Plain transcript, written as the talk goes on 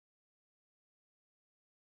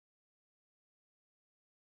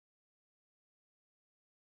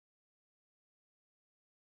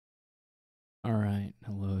right.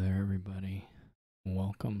 Hello there, everybody.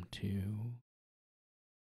 Welcome to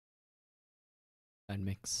I'd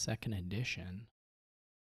Mix second edition.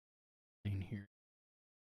 In here.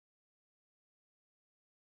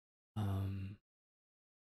 You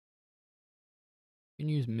can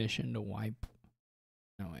use mission to wipe.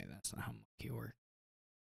 No, wait, that's not how monkey works.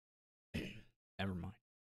 Never mind.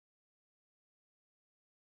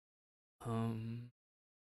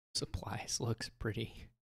 Supplies looks pretty,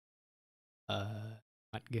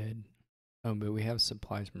 not good. Oh, but we have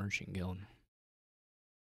supplies merchant guild.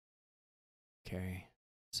 Okay,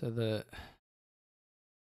 so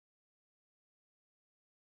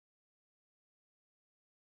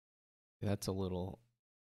that's a little.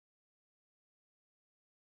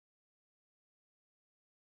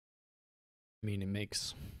 I mean, it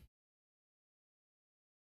makes.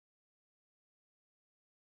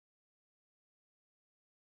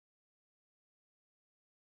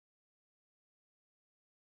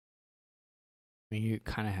 I mean, you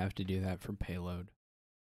kind of have to do that for payload.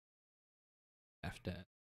 Have to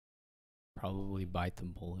probably bite the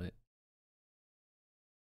bullet.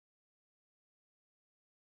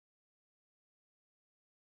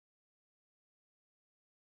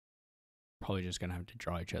 Probably just gonna have to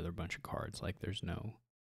draw each other a bunch of cards. Like there's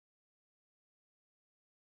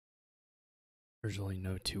really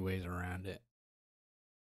no two ways around it.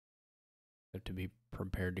 Have to be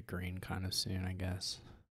prepared to green kind of soon, I guess.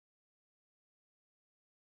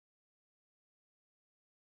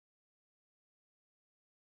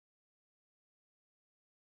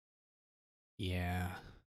 Yeah.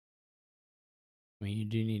 I mean, you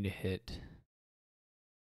do need to hit.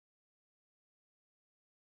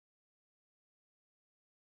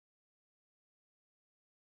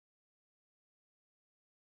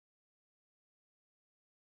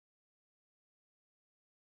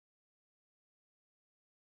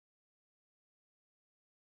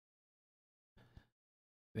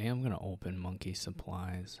 I think I'm gonna open monkey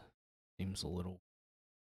supplies. Seems a little.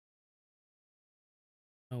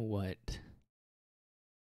 Oh, what?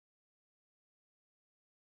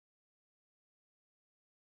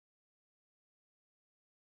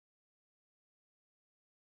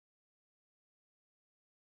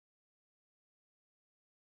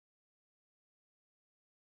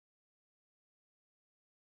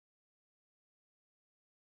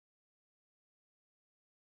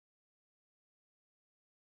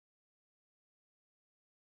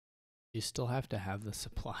 You still have to have the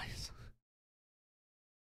supplies.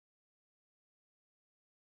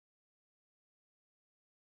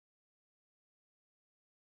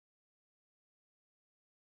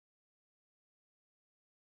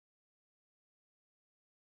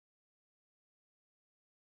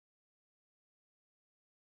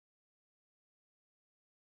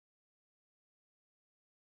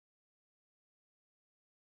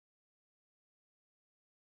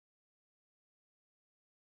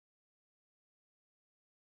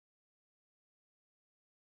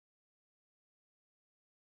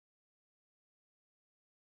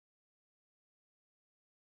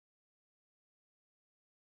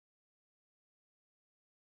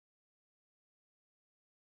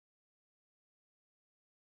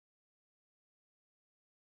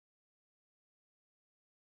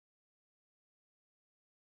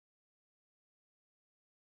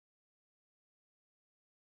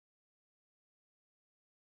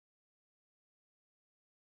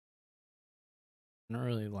 I don't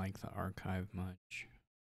really like the archive much.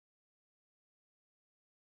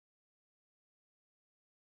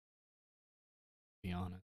 To be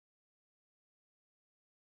honest.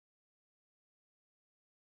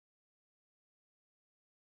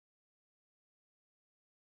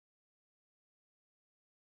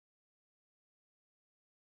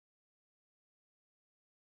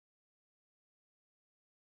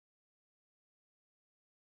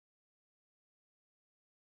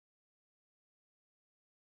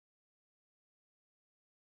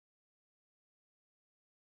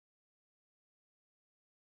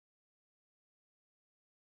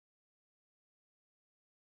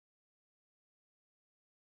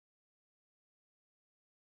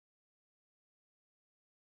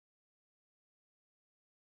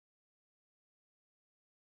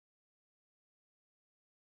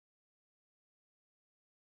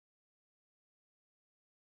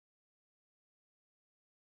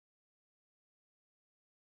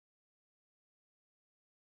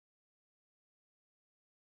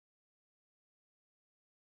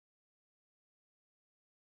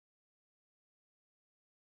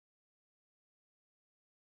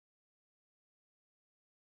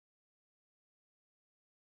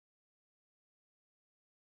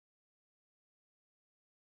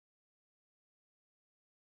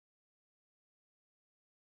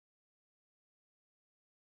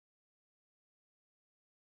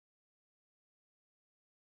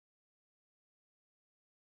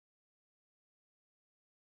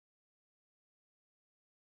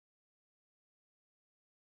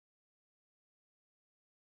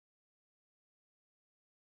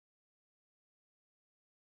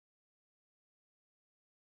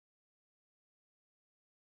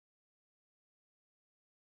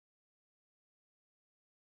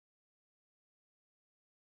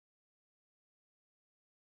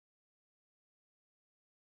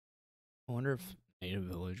 I wonder if Native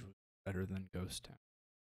Village was better than Ghost Town.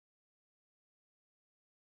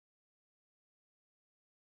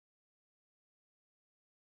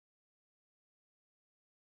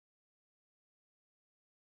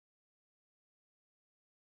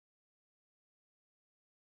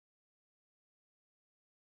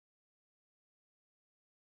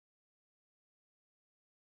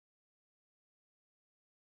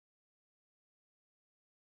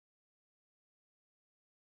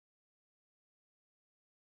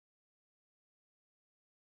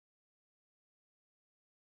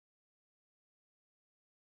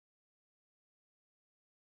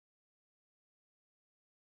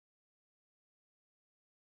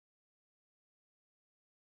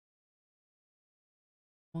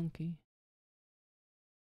 Monkey.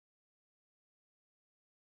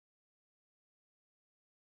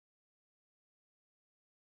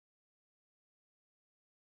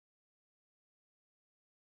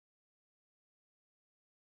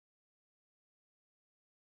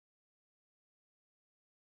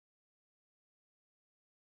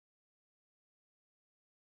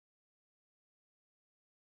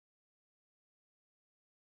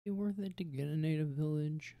 Be worth it to get a Native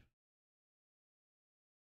Village?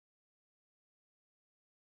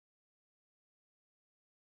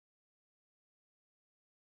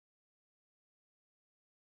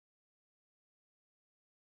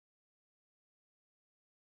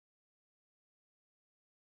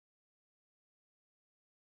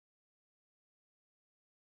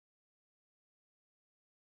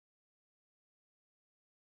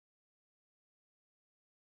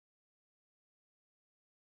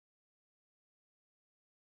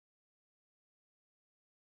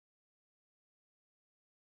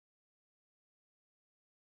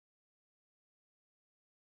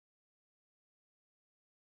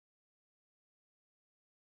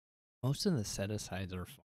 Most of the set asides are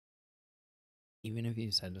fun. Even if you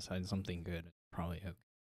set aside something good, it's probably okay.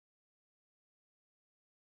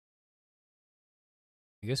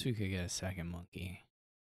 I guess we could get a second monkey.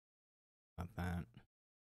 About that.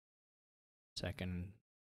 Second,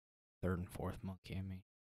 third, and fourth monkey, I mean.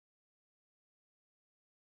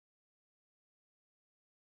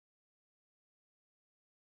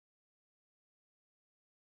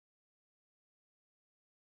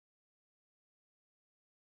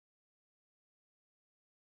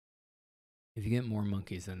 If you get more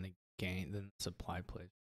monkeys than the gain, then the supply plays.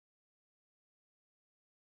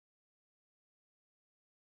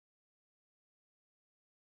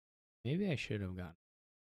 Maybe I should have gotten.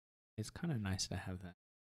 It's kind of nice to have that.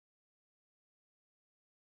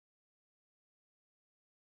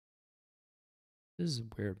 This is a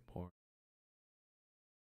weird board.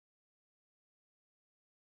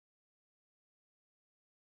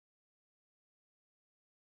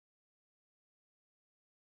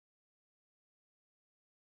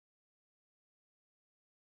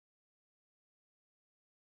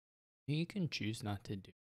 You can choose not to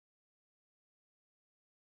do.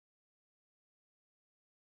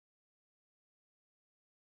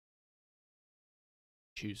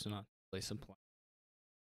 Choose not to play supply.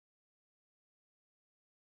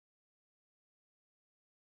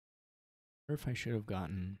 Or if I should have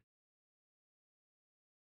gotten.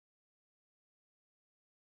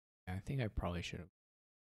 Yeah, I think I probably should have.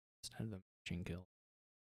 Instead of the matching guild.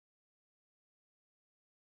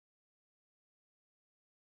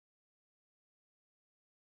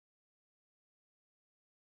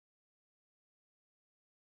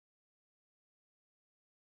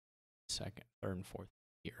 Second, third, and fourth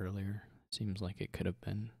earlier. Seems like it could have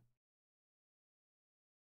been.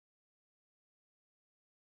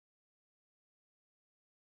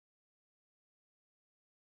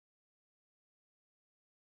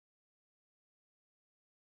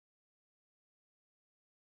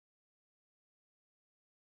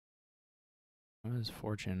 I was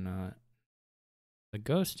fortunate. The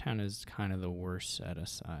ghost town is kind of the worst set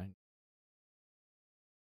aside.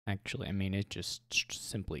 Actually, I mean, it just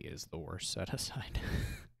simply is the worst set aside.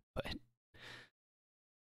 But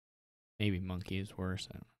maybe monkey is worse.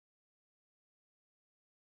 I don't know.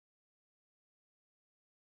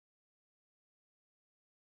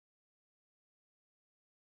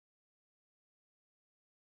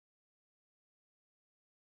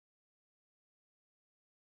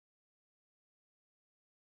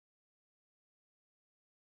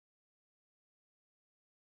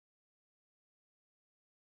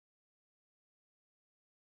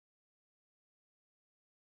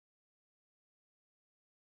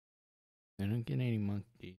 I don't get any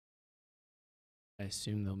monkey. I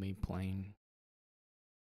assume they'll be playing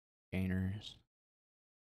gainers.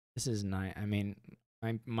 This is nice. I mean,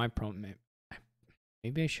 my problem.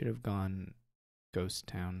 Maybe I should have gone Ghost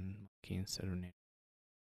Town Monkey instead of Native.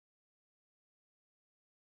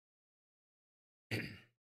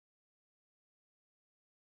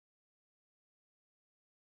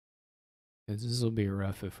 Because this will be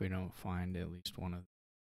rough if we don't find at least one of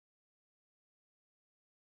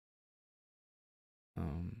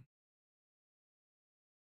them.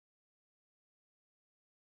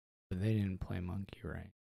 But they didn't play monkey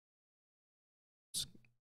right. Scare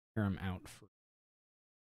them out for.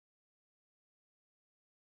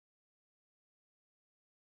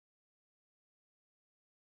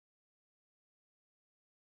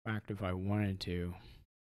 In fact, if I wanted to,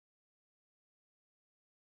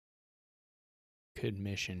 could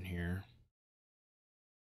mission here.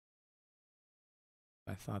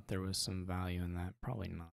 I thought there was some value in that. Probably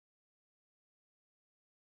not.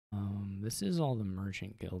 This is all the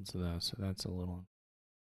merchant guilds though, so that's a little.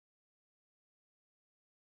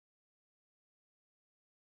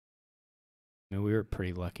 I mean, we were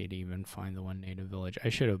pretty lucky to even find the one native village. I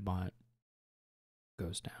should have bought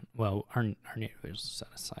Ghost Town. Well, our native village set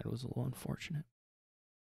aside was a little unfortunate.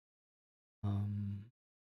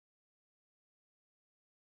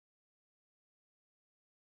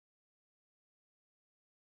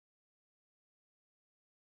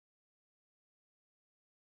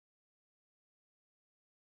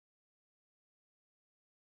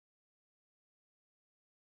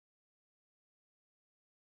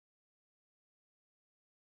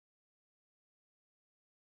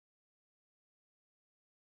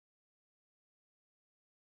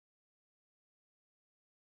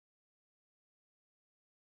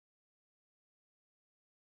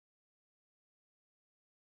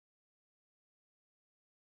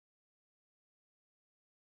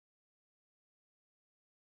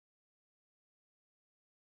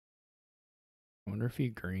 I wonder if you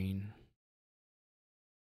green.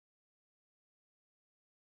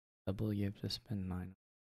 Double, you have to spend 9.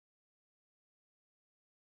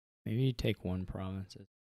 Maybe you take one province.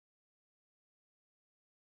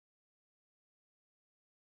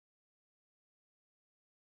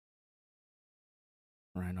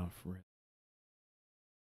 Right off rip.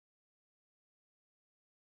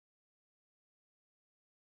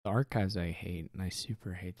 The archives I hate, and I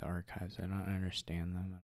super hate the archives. I don't understand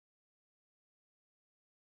them.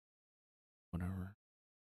 Whatever.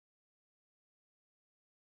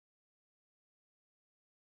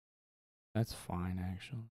 That's fine,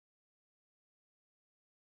 actually.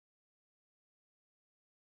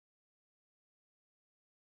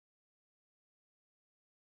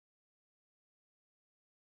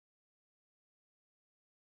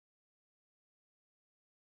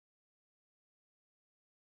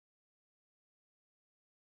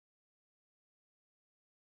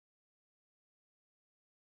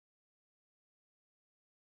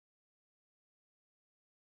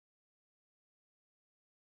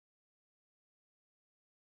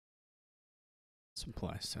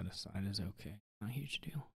 Supply set aside is okay. Not a huge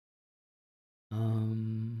deal. How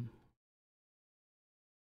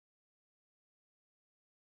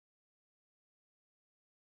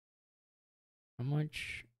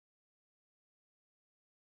much?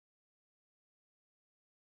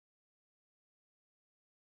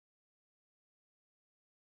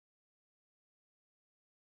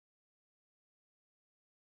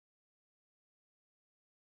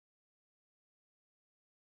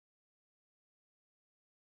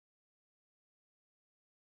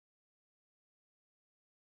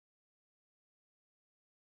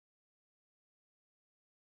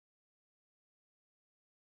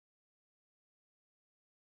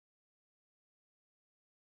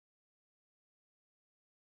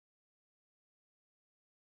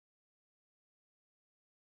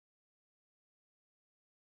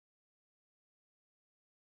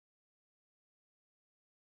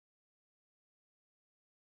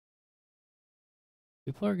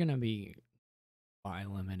 People are gonna be buy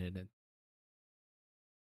limited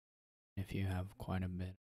if you have quite a bit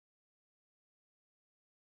of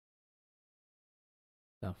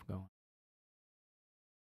stuff going.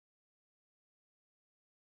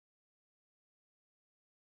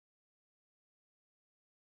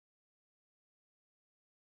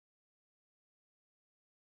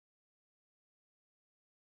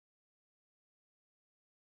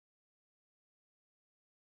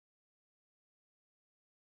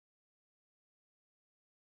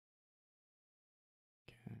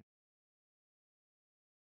 Okay.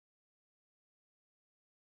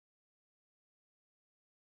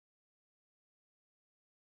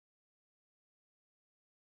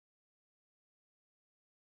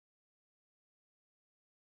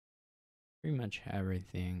 Pretty much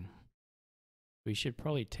everything. We should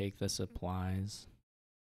probably take the supplies.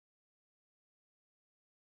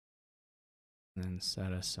 and then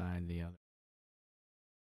set aside the other.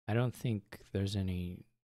 I don't think there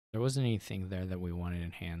wasn't anything there that we wanted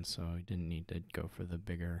in hand, so we didn't need to go for the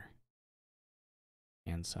bigger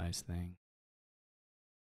hand size thing.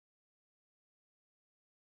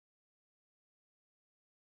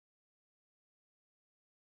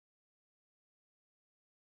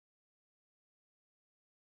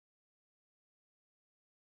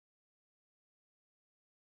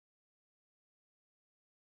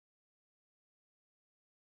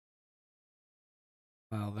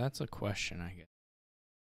 Well, that's a question, I guess.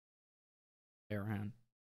 Around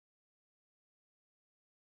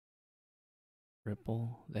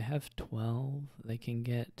Ripple, they have 12. They can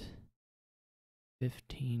get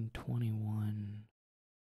 15, 21.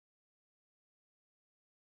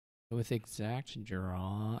 With exact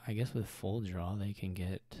draw, I guess with full draw, they can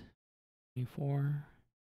get 24.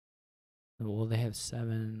 Well, they have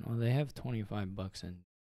 7. Well, they have $25 in.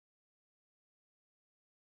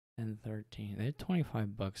 And 13. They have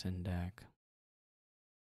 $25 in deck.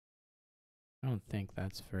 I don't think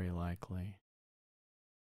that's very likely.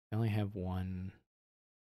 They only have one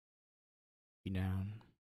down.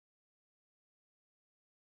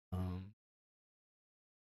 I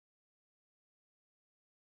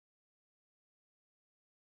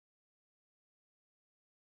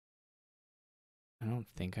don't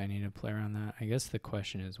think I need to play around that. I guess the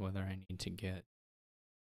question is whether I need to get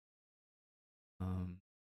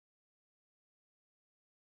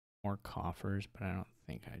more coffers, but I don't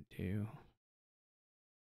think I do.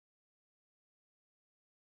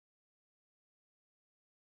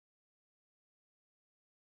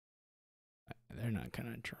 They're not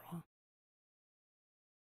gonna draw.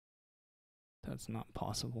 That's not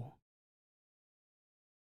possible.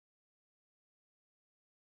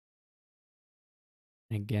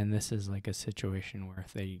 Again, this is like a situation where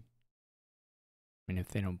if they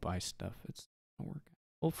don't buy stuff, it's not working.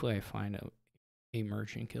 Hopefully I find a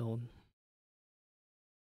merchant guild.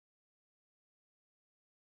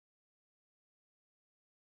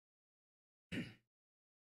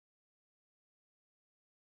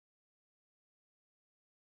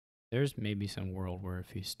 There's maybe some world where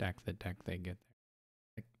if you stack the deck, they get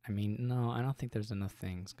there. I mean, no, I don't think there's enough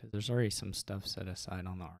things because there's already some stuff set aside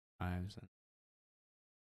on the archives. And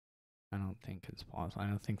I don't think it's possible. I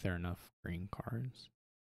don't think there are enough green cards.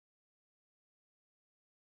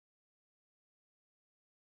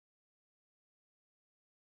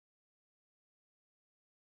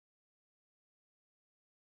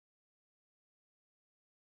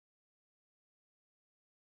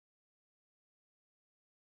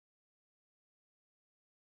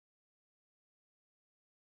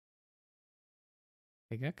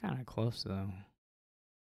 They got kind of close though.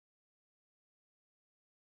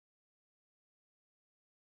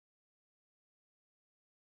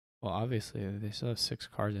 Well, obviously, if they still have 6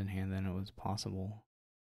 cards in hand, then it was possible.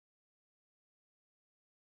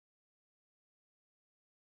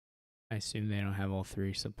 I assume they don't have all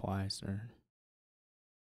 3 supplies or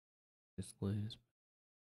just lose.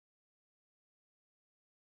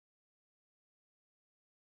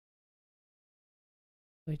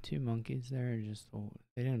 Play 2 monkeys there,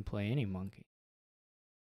 they didn't play any monkey.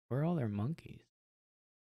 Where are all their monkeys?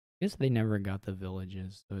 I guess they never got the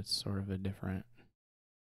villages, so it's sort of a different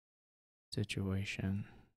situation.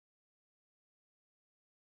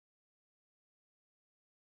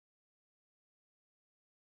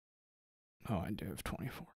 Oh, I do have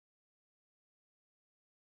 24.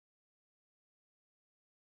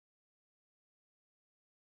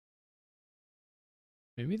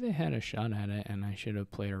 Maybe they had a shot at it and I should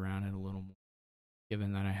have played around it a little more,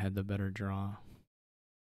 given that I had the better draw.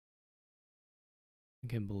 I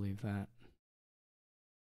can believe that.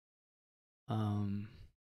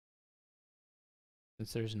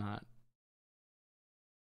 Since there's not,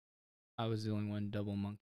 I was the only one double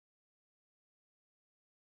monkey.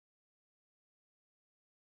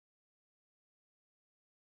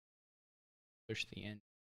 Push the end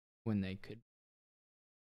when they could.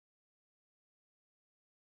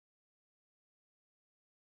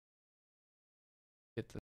 Get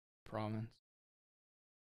the province.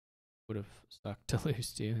 Would have sucked to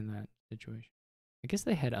lose to in that situation. I guess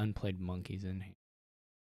they had unplayed monkeys in hand.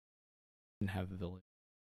 Didn't have a village.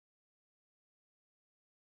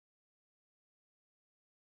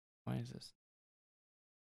 Why is this?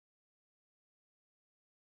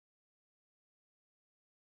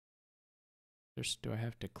 Do I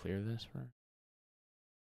have to clear this for?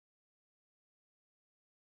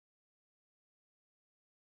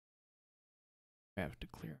 I have to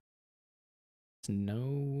clear. It's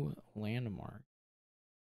no landmark.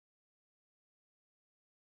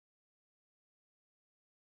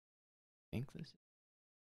 think this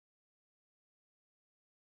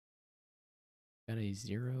got a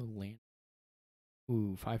 0 land.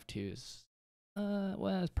 Ooh, 5/2 is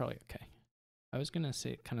well, it's probably okay. I was gonna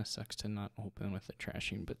say it kind of sucks to not open with a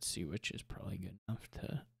trashing, but Sea Witch is probably good enough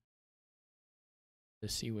to. The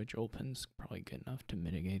Sea Witch opens probably good enough to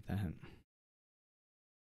mitigate that.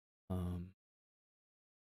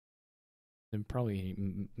 It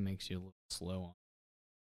probably makes you a little slow on.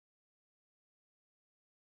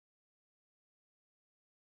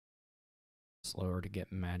 Slower to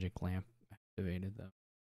get Magic Lamp activated though.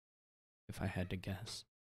 If I had to guess,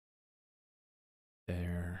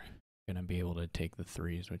 they're gonna be able to take the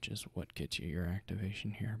 3s, which is what gets you your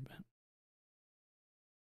activation here. But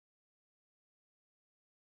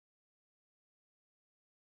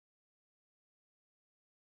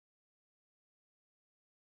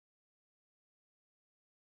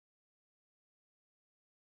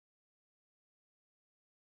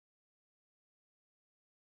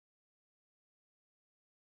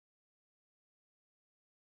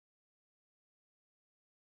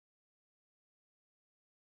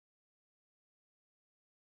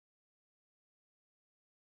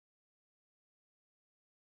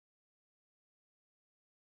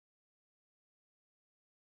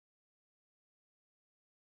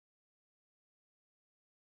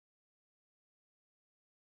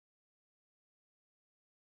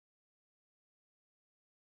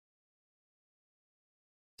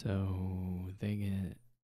so they get.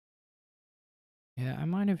 Yeah, I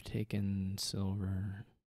might have taken silver.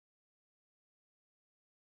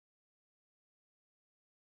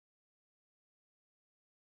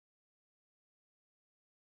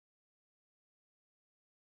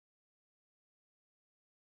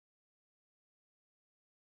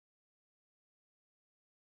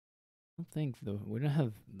 I don't think we don't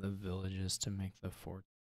have the villages to make the fort.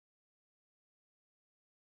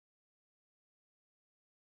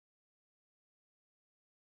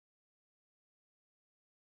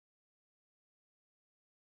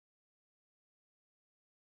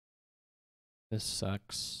 This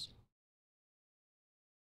sucks.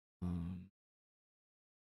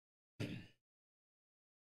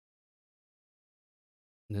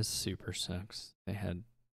 This super sucks. They had,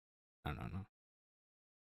 I don't know.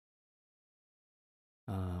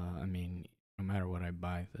 I mean, no matter what I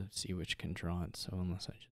buy, the Sea Witch can draw it. So unless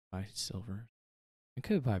I just buy silver, I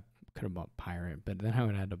could have bought pirate, but then I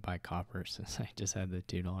would have to buy copper since I just had the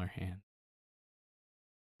 $2 hand.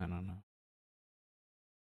 I don't know.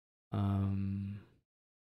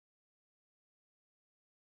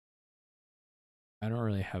 I don't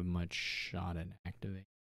really have much shot at activating.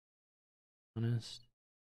 Honest.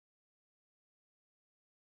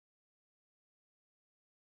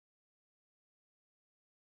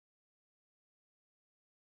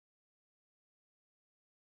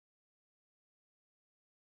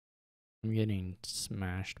 I'm getting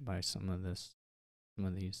smashed by some of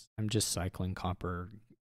these. I'm just cycling copper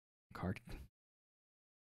card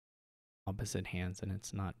opposite hands, and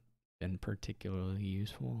it's not been particularly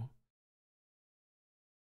useful.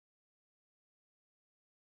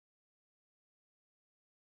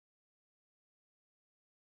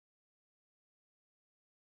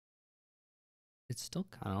 It's still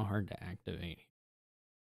kind of hard to activate.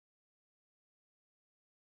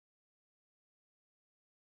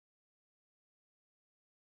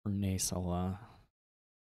 Or Naesala.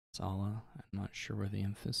 I'm not sure where the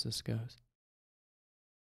emphasis goes.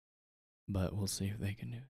 But we'll see if they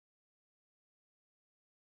can do it.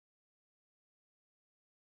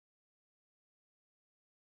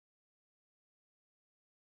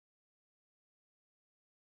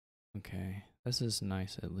 Okay, this is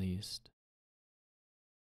nice at least.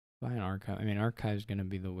 Buy an archive. I mean, archive's gonna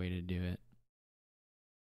be the way to do it.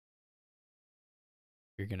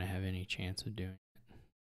 You're gonna have any chance of doing it.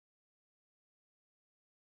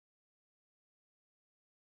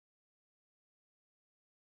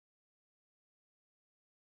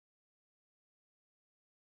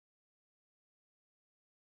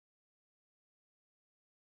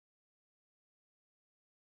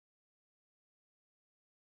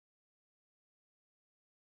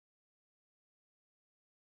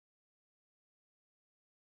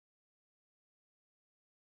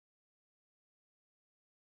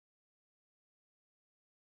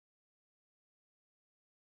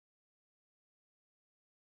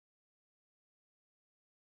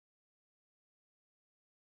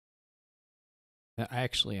 I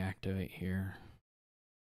actually activate here,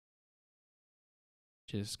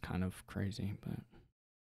 which is kind of crazy, but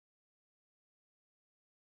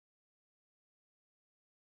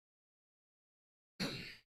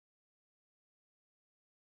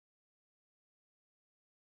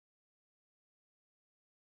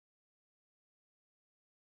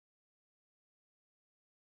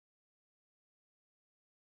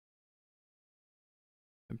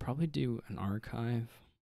probably do an archive.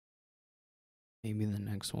 Maybe the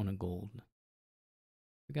next one a gold.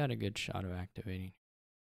 We got a good shot of activating.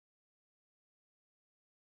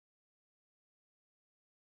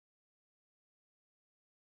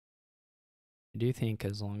 I do think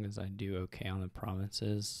as long as I do okay on the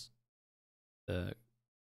provinces, the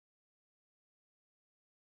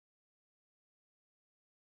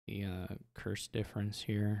curse difference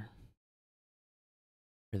here,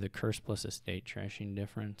 or the curse plus estate trashing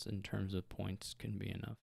difference in terms of points can be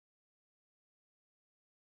enough.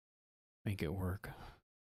 Make it work.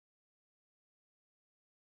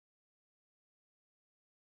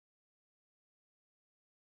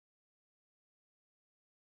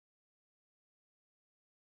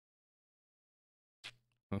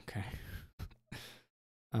 Okay.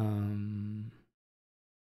 Okay.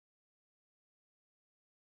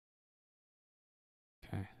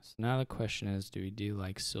 So now the question is, do we do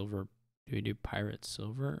like silver? Do we do pirate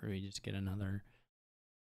silver, or we just get another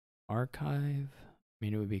archive? I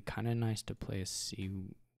mean, it would be kind of nice to play a sea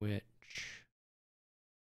witch.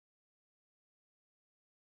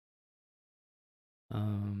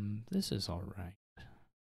 This is all right.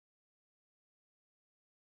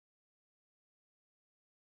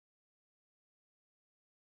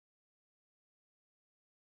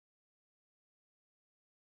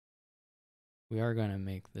 We are gonna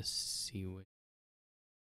make this sea witch.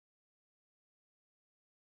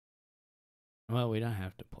 Well, we don't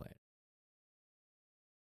have to play it.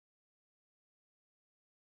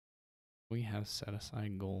 We have set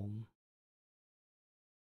aside gold.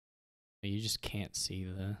 You just can't see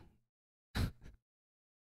the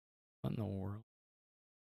what in the world.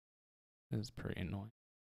 This is pretty annoying.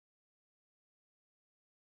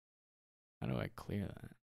 How do I clear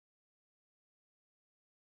that?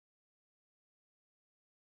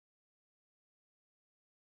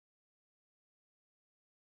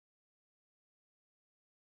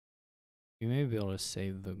 You may be able to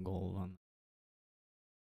save the gold on.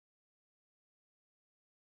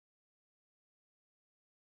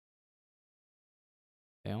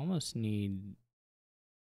 They almost need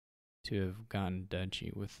to have gotten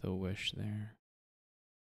duchy with the wish there.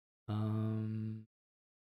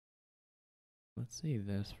 Let's see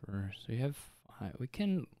this first. We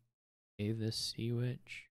can save this sea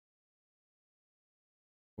witch,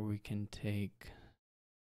 or we can take.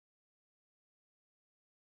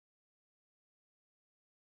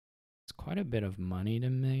 It's quite a bit of money to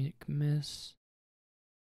make miss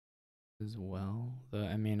as well. Though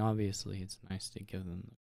I mean, obviously, it's nice to give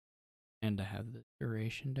them and to have the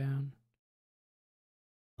duration down.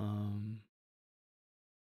 I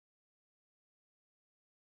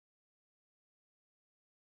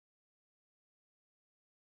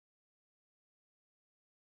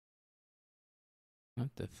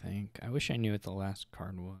have to think. I wish I knew what the last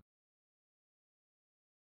card was.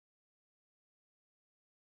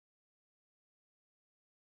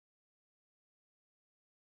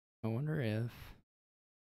 I wonder if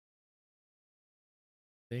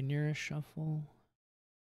they near a shuffle.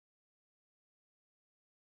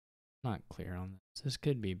 Not clear on this. This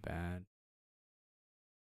could be bad.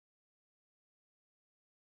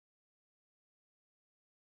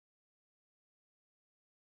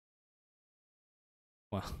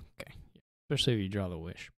 Well, okay. Especially if you draw the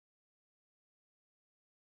wish.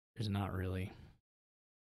 There's not really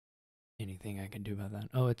anything I can do about that.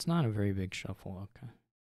 Oh, it's not a very big shuffle. Okay.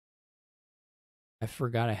 I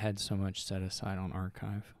forgot I had so much set aside on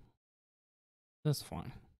archive. That's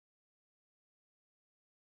fine.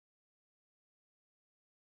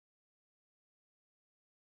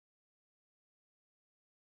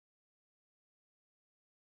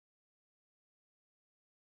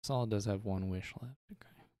 Naesala does have one wish left. Okay.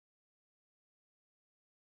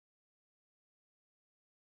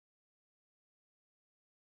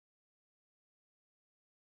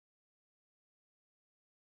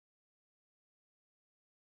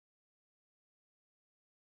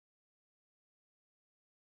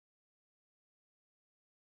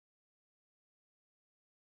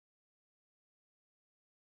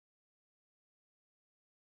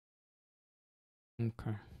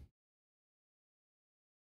 Okay.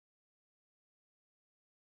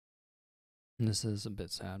 And this is a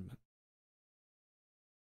bit sad, but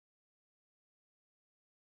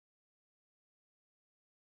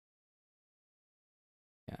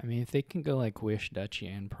yeah, I mean, if they can go like wish, duchy,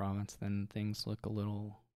 and province, then things look a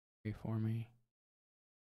little free for me.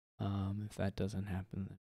 If that doesn't happen,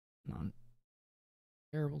 then not a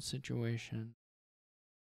terrible situation.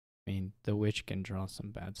 I mean, the witch can draw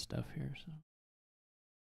some bad stuff here, so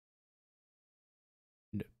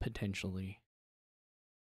potentially.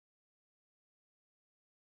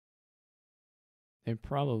 They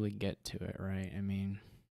probably get to it, right? I mean,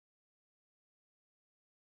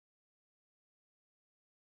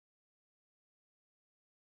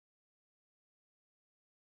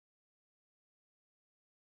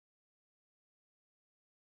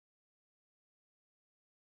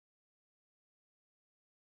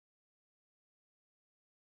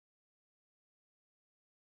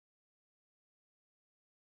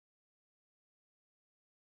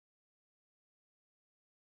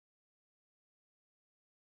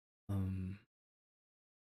 um,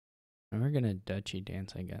 and we're gonna duchy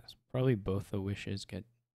dance, I guess. Probably both the wishes get.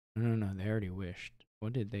 No, they already wished.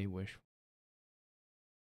 What did they wish?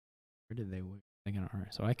 Where did they wish?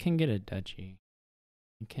 Alright, so I can get a duchy.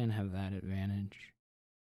 I can have that advantage,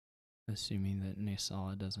 assuming that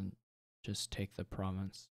Naesala doesn't just take the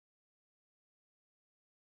province.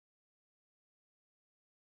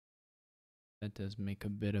 That does make a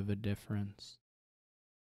bit of a difference.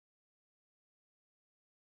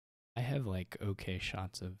 I have like okay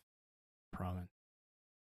shots of province.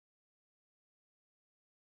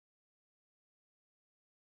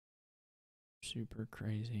 Super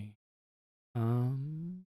crazy.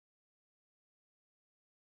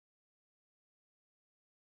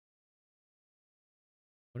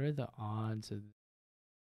 What are the odds of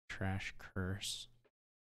trash curse?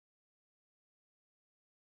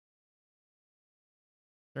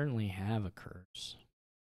 Certainly have a curse.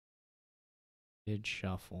 Did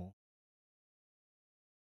shuffle.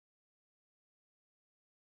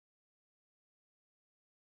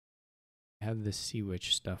 I have the Sea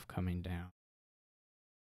Witch stuff coming down.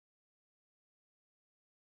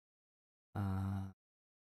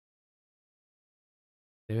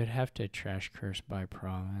 They would have to trash curse by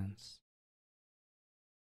province.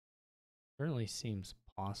 Certainly seems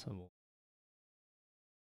possible.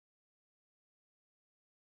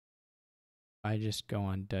 I just go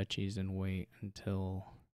on duchies and wait until.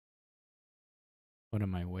 What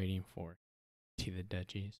am I waiting for? See the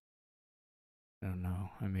duchies. I don't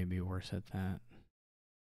know. I may be worse at that.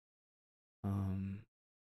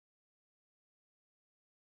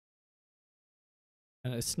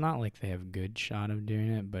 And it's not like they have good shot of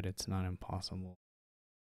doing it, but it's not impossible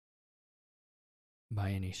by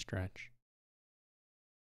any stretch.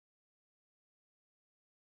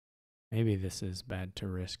 Maybe this is bad to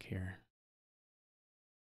risk here.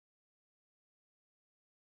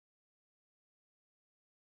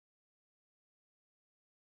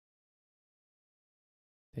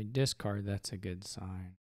 They discard, that's a good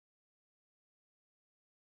sign.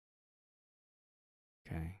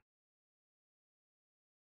 Okay.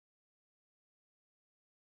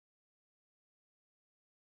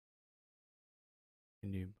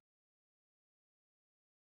 Can do.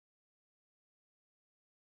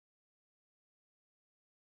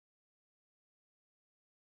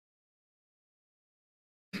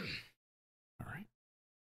 All right.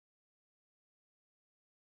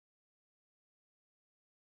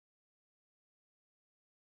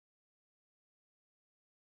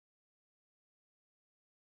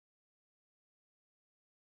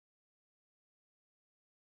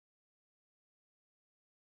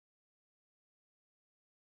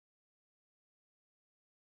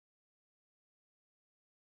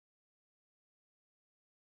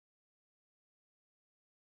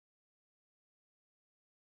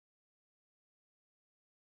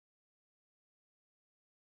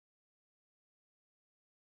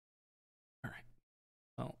 All right.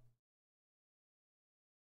 Well,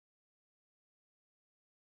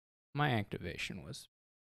 my activation was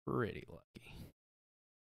pretty lucky,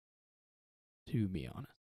 to be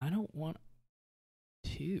honest. I don't want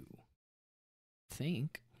to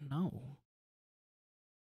think. No.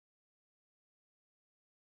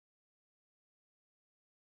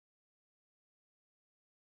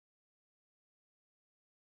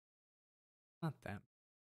 Not that.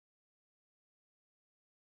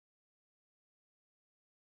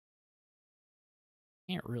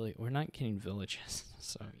 Can't really. We're not getting villages,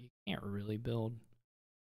 so you can't really build.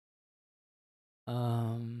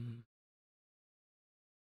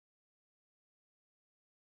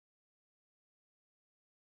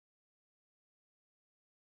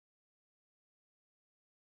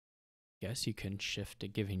 Guess you can shift to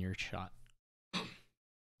giving your shot.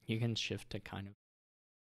 You can shift to kind of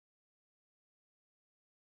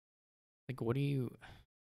like, what do you?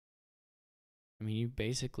 I mean, you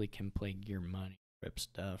basically can play gear money, rip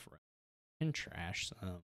stuff, right? And trash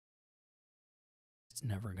some. It's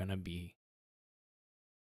never gonna be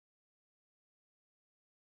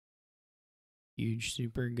huge,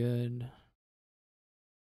 super good.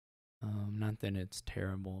 Not that it's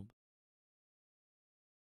terrible.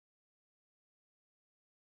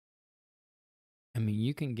 I mean,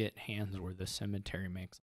 you can get hands where the cemetery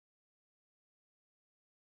makes,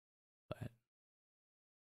 but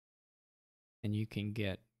and you can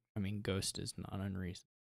get. I mean, ghost is not unreasonable.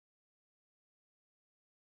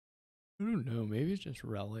 I don't know. Maybe it's just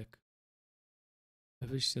relic.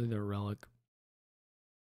 Obviously, the relic.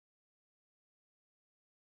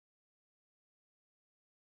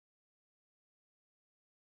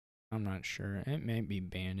 I'm not sure. It may be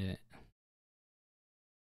bandit.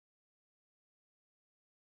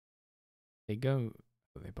 They go.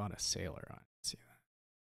 Oh, they bought a sailor on. See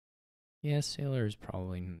that? Yeah, sailor is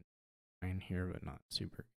probably fine here, but not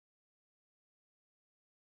super.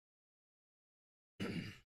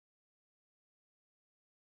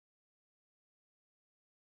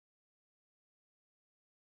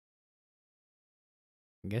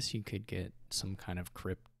 I guess you could get some kind of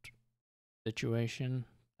crypt situation.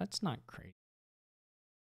 That's not crazy.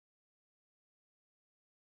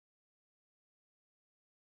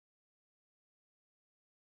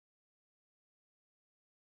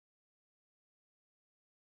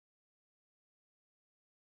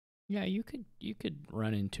 Yeah, you could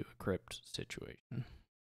run into a crypt situation.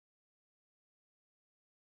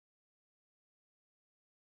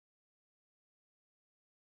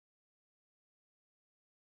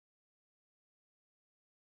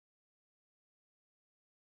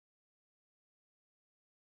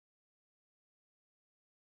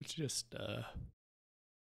 It's just I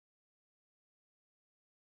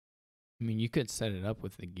mean, you could set it up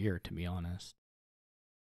with the gear, to be honest.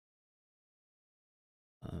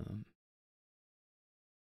 Um,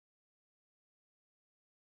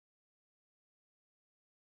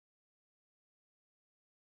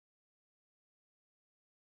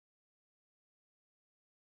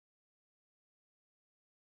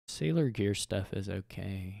 Sailor gear stuff is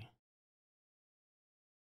okay.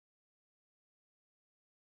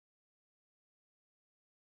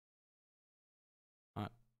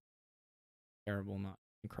 Not terrible, not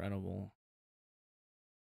incredible.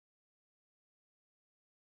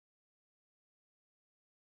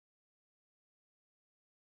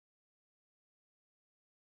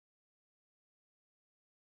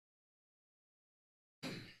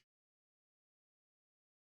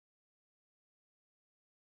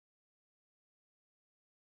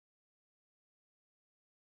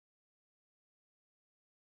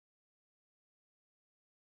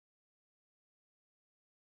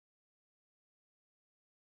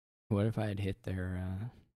 What if I had hit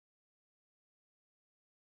their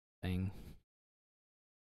thing?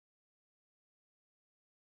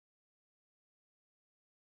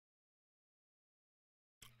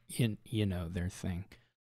 You know their thing.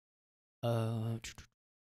 I'm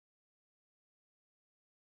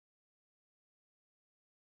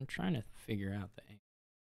trying to figure out the.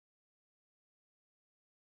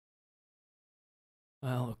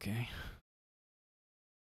 Well, okay.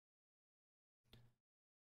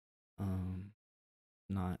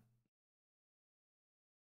 Not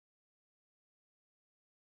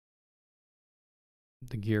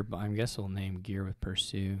the gear, but I guess we'll name gear with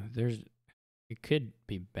pursue. It could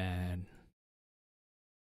be bad.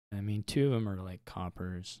 I mean, two of them are like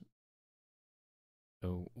coppers,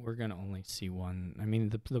 so we're gonna only see one. I mean,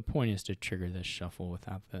 the point is to trigger this shuffle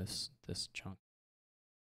without this chunk.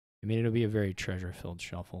 I mean, it'll be a very treasure filled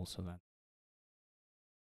shuffle, so that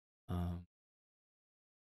um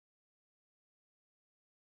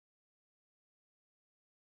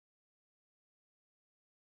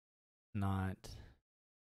not.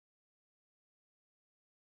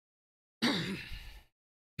 I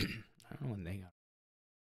don't know when they got.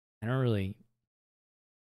 I don't really.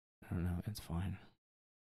 I don't know. It's fine.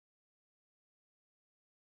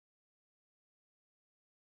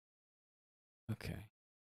 Okay.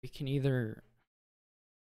 We can either.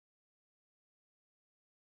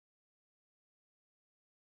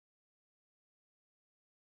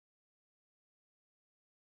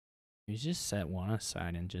 You just set one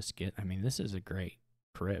aside and just get. I mean, this is a great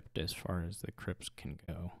crypt as far as the crypts can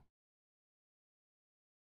go.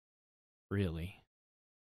 Really.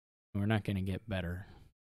 We're not going to get better.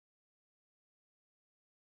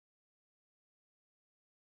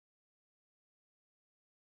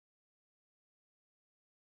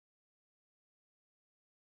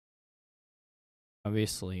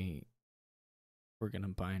 Obviously, we're going to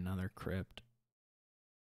buy another crypt.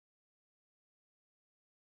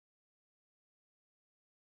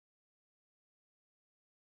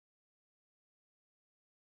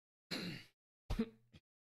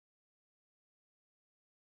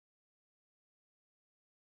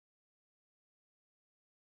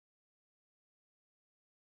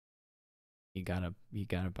 You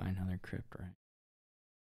gotta buy another crypt, right?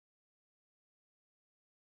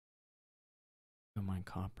 my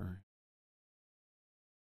copper.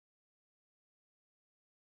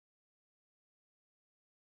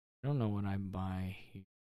 I don't know what I buy here.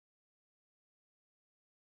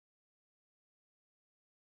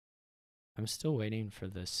 I'm still waiting for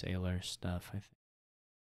the sailor stuff, I think.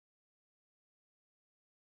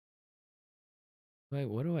 Wait,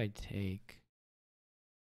 what do I take?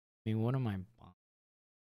 I mean, what am I buying?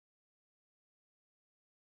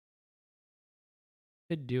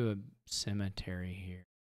 Could do a cemetery here.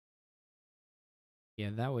 Yeah,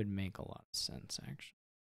 that would make a lot of sense, actually.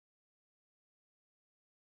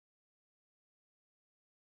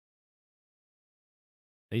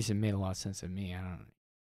 At least it made a lot of sense to me. I don't know.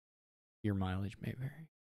 Your mileage may vary.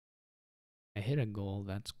 I hit a goal.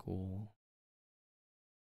 That's cool.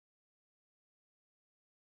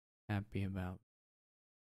 Happy about.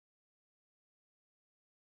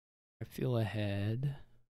 I feel ahead.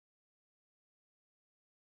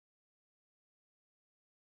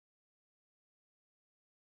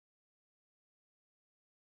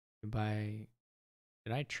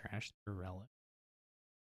 Did I trash the relic?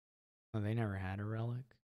 Oh, they never had a relic?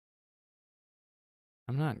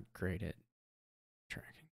 I'm not great at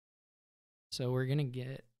tracking. So we're gonna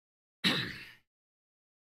get.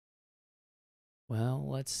 Well,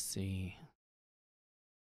 let's see.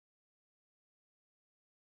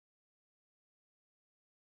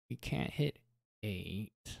 We can't hit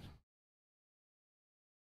 8.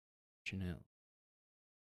 Chanel.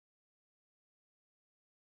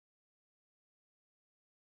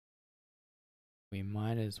 We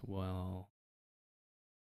might as well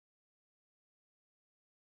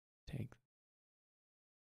take.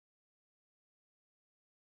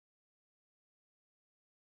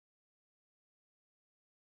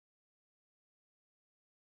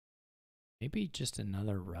 Maybe just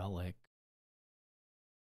another relic.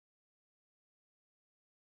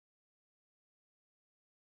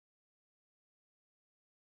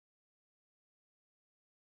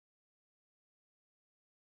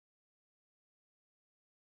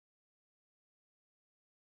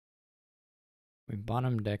 We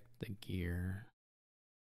bottom decked the gear.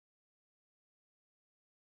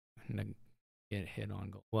 And get hit on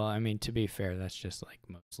goal. Well, I mean, to be fair, that's just like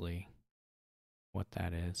mostly what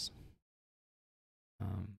that is.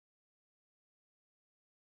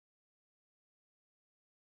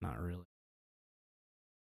 Not really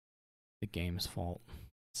the game's fault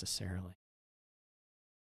necessarily.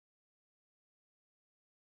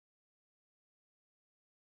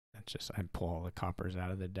 That's just I'd pull all the coppers out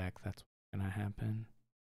of the deck. That's what's gonna happen.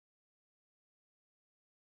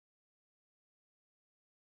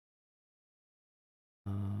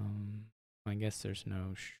 I guess there's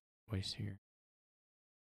no choice here.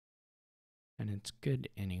 And it's good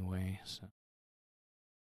anyway, so.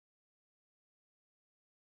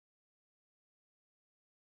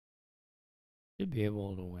 Should be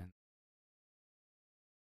able to win.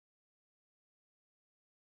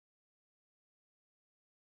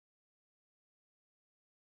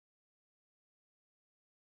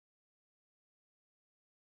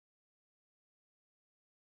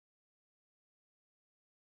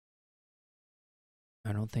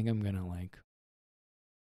 I don't think I'm gonna like.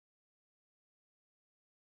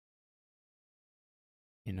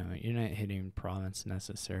 You know, you're not hitting province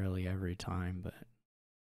necessarily every time, but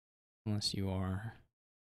unless you are.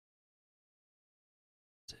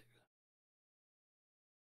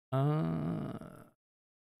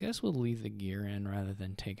 Guess we'll leave the gear in rather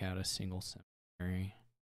than take out a single cemetery.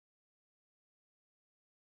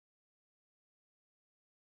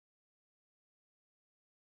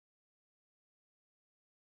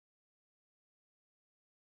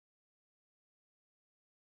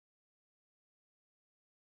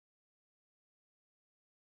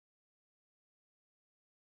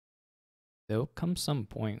 There'll come some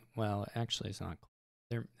point. Well, actually, it's not.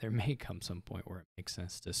 There may come some point where it makes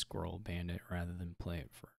sense to scroll bandit rather than play it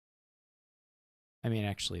for. I mean,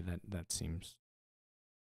 actually, that seems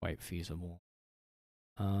quite feasible.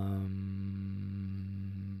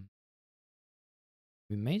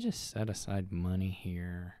 We may just set aside money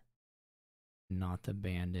here, not the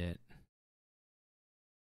bandit.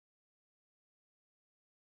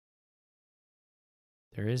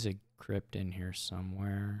 There is a crypt in here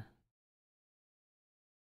somewhere.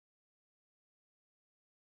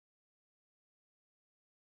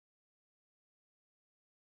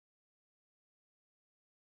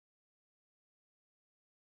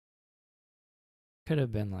 Could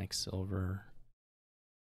have been like silver.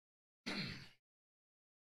 I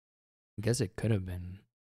guess it could have been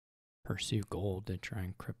pursue gold to try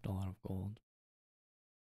and crypt a lot of gold.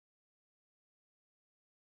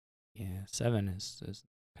 Yeah, 7 is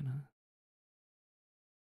kind of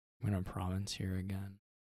I'm gonna province here again.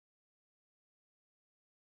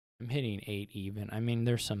 I'm hitting 8 even. I mean,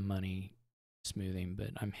 there's some money smoothing, but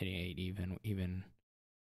I'm hitting 8 even. Even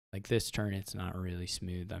like this turn, it's not really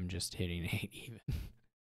smooth. I'm just hitting 8 even.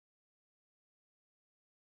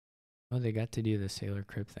 Oh, they got to do the Sailor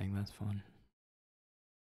Crypt thing. That's fun.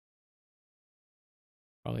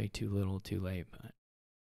 Probably too little, too late, but.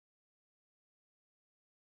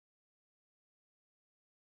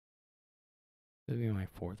 This will be my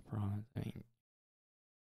 4th province. I mean,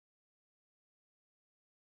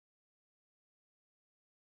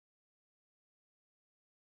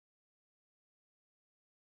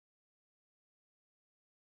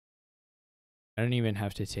 I don't even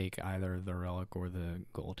have to take either the relic or the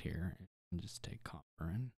gold here. I can just take copper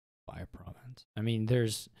and buy a province. I mean,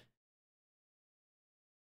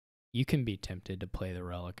 you can be tempted to play the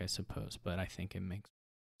relic, I suppose, but I think it makes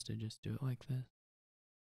sense to just do it like this.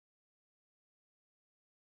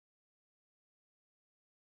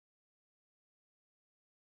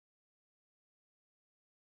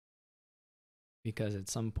 Because at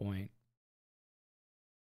some point,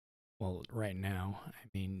 well, right now, I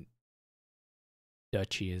mean,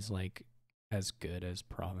 duchy is like as good as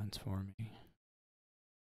province for me.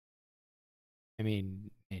 I mean,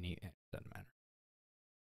 it doesn't matter.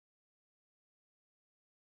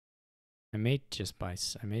 I may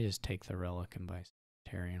just take the relic and buy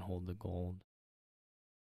Terry and hold the gold.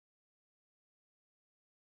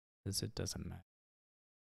 Because it doesn't matter.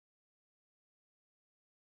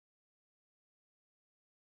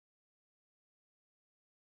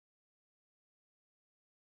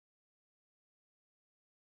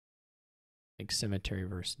 Like cemetery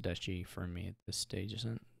versus duchy for me at this stage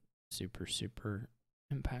isn't super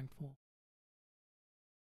impactful.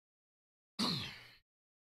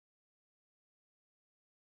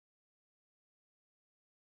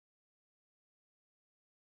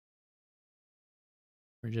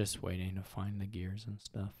 We're just waiting to find the gears and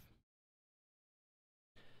stuff.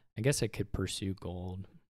 I guess I could pursue gold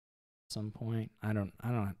at some point. I don't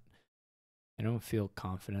feel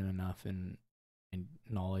confident enough in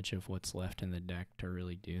knowledge of what's left in the deck to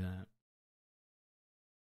really do that.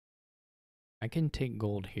 I can take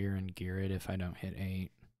gold here and gear it if I don't hit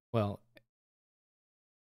 8. Well, I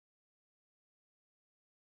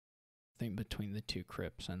think between the 2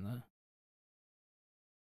 crypts and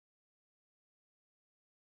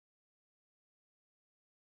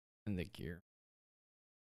the gear.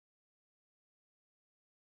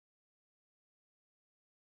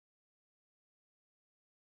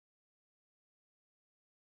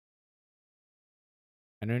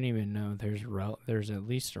 I don't even know. There's at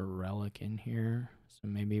least a relic in here, so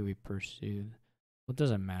maybe we pursue. Well, it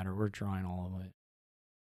doesn't matter. We're drawing all of it.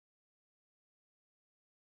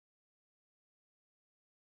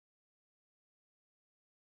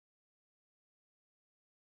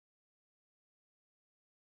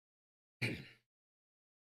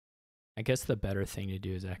 I guess the better thing to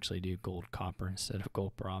do is actually do gold copper instead of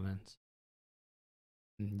gold province.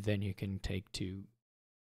 And then you can take 2.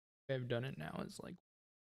 I've done it now. It's like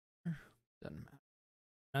doesn't matter.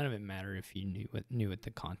 None of it mattered if you knew what the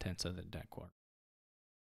contents of the deck were.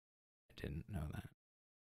 I didn't know that.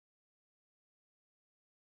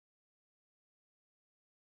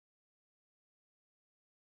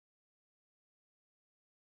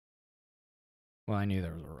 Well, I knew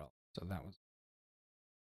there was a relic, so that was.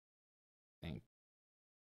 I think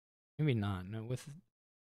maybe not. No, with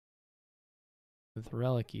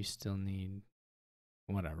relic you still need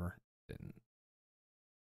whatever. Didn't.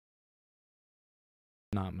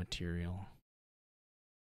 Not material.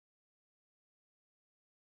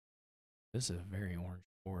 This is a very orange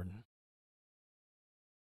board.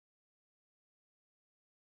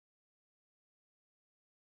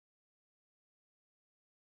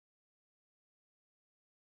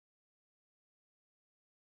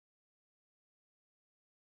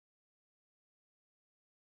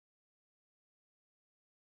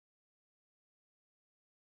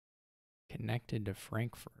 Connected to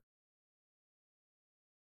Frankfurt.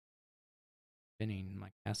 Spinning. My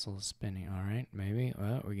castle is spinning. All right, maybe.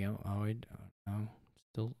 Well, we go. Oh, no,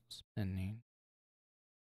 still spinning.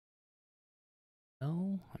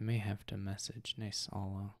 Oh, I may have to message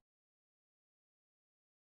Naesala.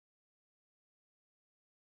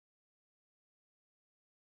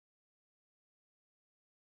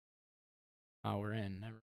 Oh, we're in.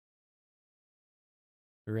 Never.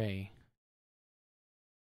 Hooray.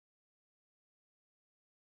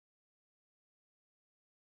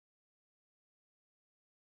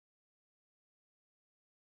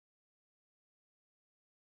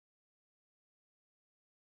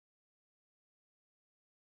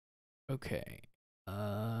 Okay.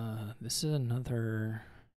 This is another.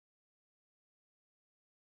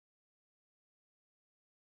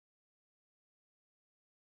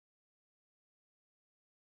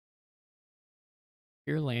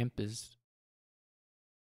 Your lamp is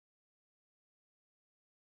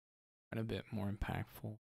quite a bit more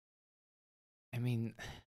impactful. I mean,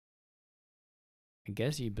 I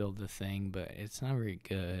guess you build the thing, but it's not very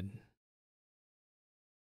good.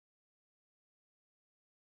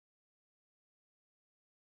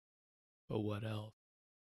 But what else?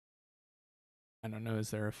 I don't know.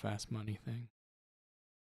 Is there a fast money thing?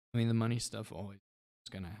 I mean, the money stuff always is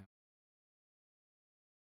gonna happen.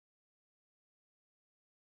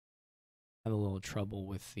 I have a little trouble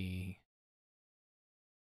with the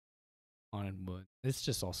haunted wood. It's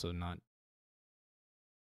just also not,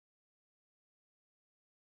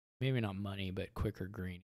 maybe not money, but quicker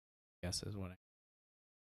green, I guess is what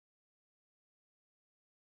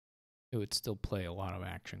it would still play a lot of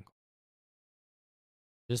action.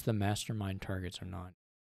 Just the mastermind targets are not.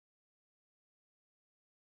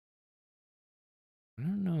 I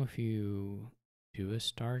don't know if you do a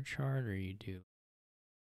star chart or you do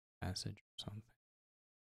passage or something.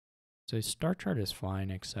 So star chart is fine,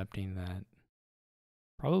 accepting that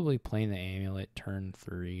probably playing the amulet turn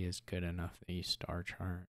 3 is good enough that you star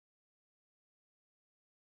chart.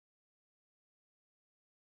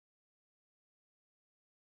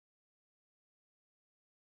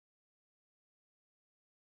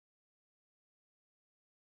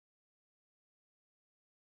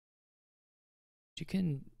 You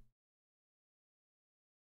can,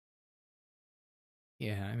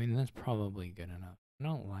 yeah, I mean, that's probably good enough. I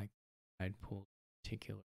don't like side pool in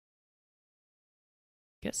particular.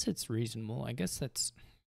 I guess it's reasonable. I guess that's,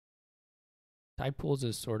 side pools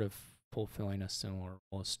is sort of fulfilling a similar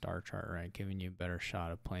role as star chart, right? Giving you a better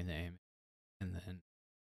shot of playing the aim, and then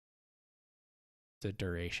it's a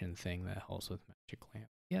duration thing that helps with magic lamp.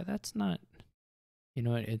 Yeah, that's not, you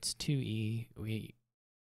know what, it's 2E. We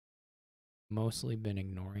mostly been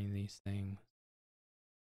ignoring these things.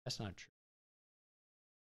 That's not true.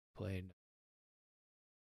 Played,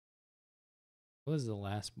 what was the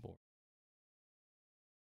last board?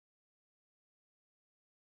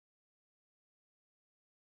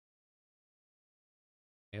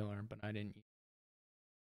 Taylor, but I didn't.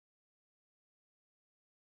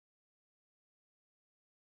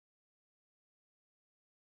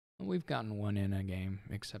 We've gotten one in a game,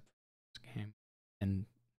 except for this game, and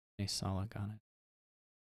Naesala got it.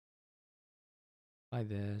 Buy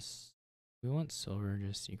this. We want silver,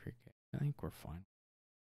 just secret cave. I think we're fine.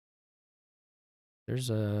 There's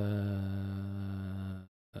a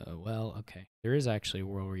well, okay. There is actually a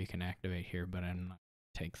world where you can activate here, but I'm not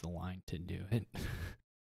take the line to do it.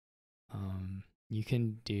 You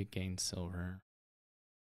can do gain silver,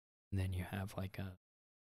 and then you have like a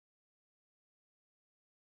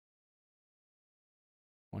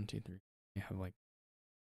 1, 2, 3. You have like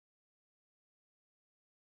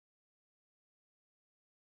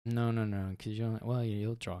no, because you don't. Well,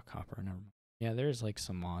 you'll draw copper. Never mind. Yeah, there's like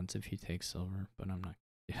some mods if you take silver, but I'm not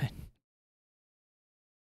gonna do it.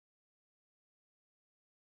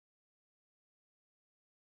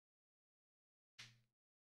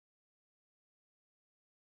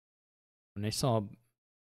 When they saw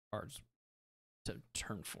cards to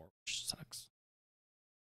turn 4, which sucks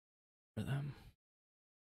for them.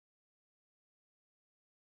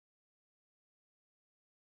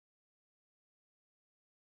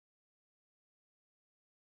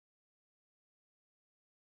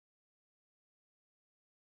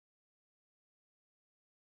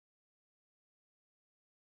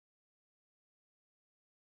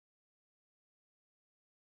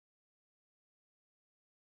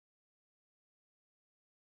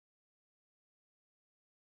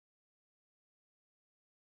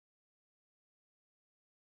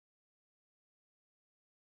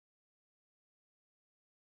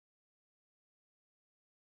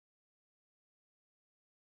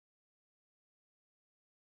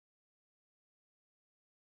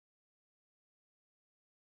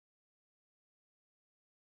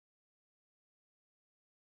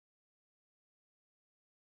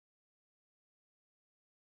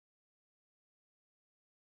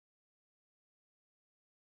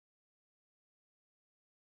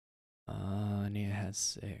 Nia has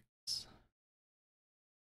 6,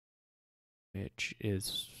 which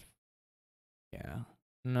is, yeah.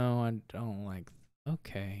 No, I don't like.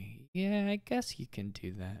 Okay, yeah, I guess you can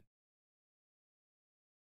do that.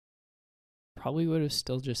 Probably would have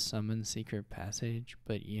still just summoned Secret Passage,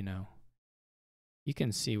 but you know, you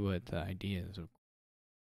can see what the idea is.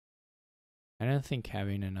 I don't think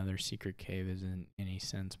having another secret cave is in any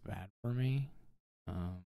sense bad for me.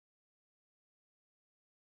 Um,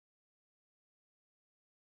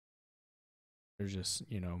 there's just,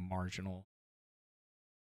 you know, marginal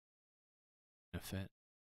benefit.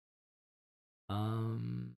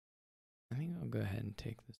 I think I'll go ahead and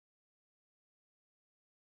take this.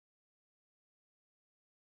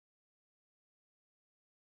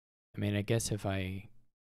 I mean, I guess if I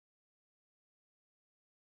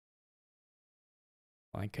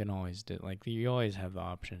can always do, like, you always have the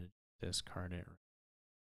option to discard it.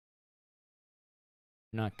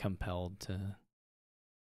 You're not compelled to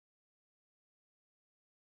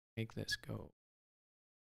make this go.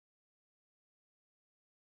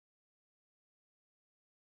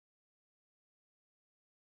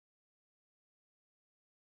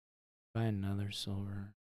 Buy another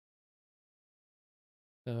silver.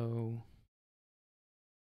 So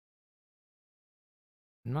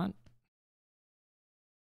I'm not,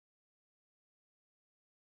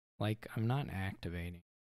 like, I'm not activating.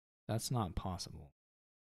 That's not possible.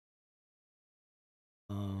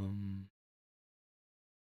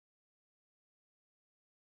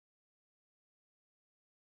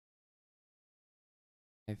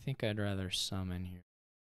 I think I'd rather summon here.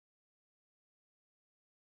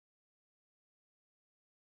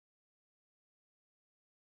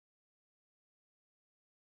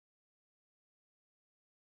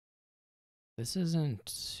 This isn't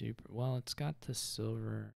super, well, it's got the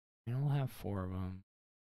silver. It'll have 4 of them.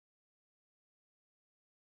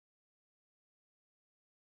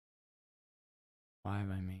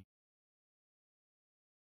 5, I mean.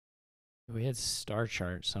 If we had star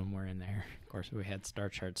chart somewhere in there. Of course, if we had star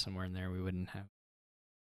chart somewhere in there, we wouldn't have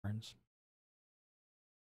cards.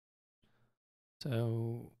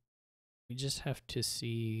 So we just have to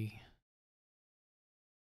see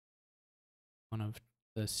one of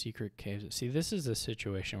the secret caves. See, this is a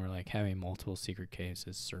situation where, like, having multiple secret caves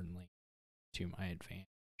is certainly to my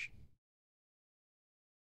advantage.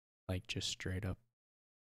 Like, just straight up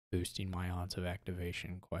boosting my odds of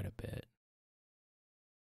activation quite a bit.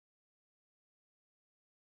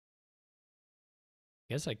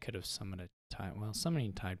 I guess I could have summoned a tide. Well,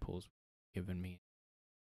 summoning tide pools given me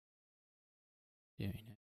doing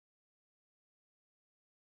it.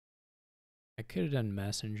 I could have done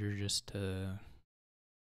messenger just to,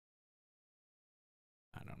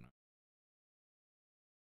 I don't know.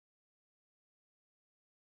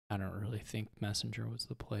 I don't really think messenger was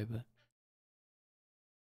the play, but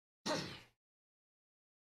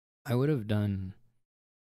I would have done.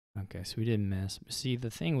 Okay, so we didn't miss. See,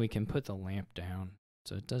 the thing, we can put the lamp down,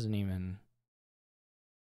 so it doesn't even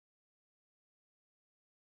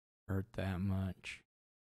hurt that much.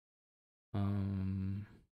 And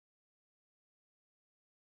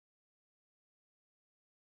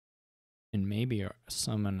maybe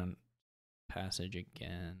summon a passage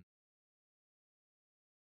again.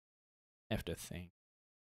 I have to think.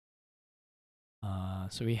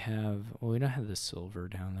 So we have, well, we don't have the silver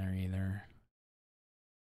down there either.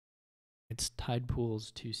 It's tide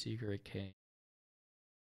pools, 2 secret K.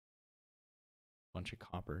 Bunch of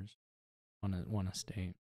coppers. One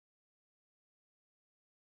estate.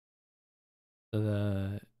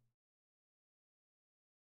 So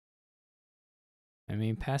I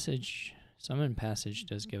mean, summon passage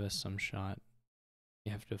does give us some shot.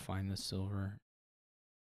 You have to find the silver.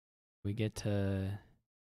 We get to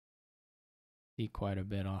see quite a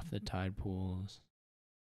bit off the tide pools.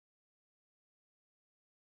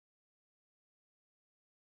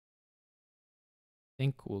 I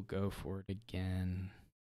think we'll go for it again.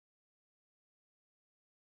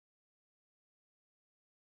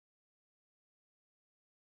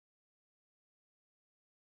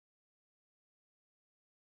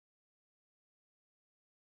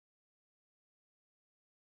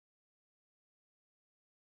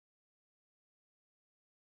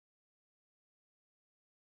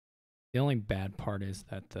 The only bad part is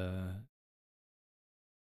that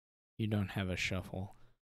you don't have a shuffle.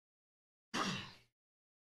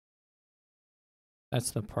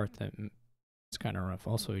 That's the part that it's kind of rough.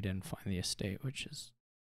 Also, we didn't find the estate, which is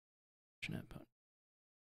fortunate. But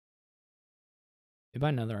they buy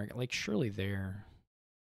another, like, surely they're.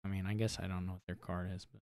 I mean, I guess I don't know what their card is,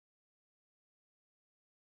 but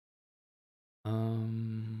I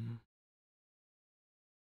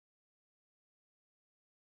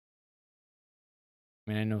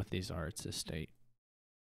mean, I know what these are. It's estate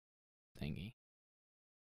thingy.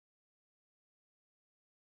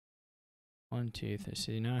 1, 2, 3.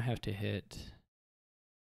 So now I have to hit.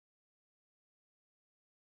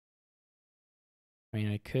 I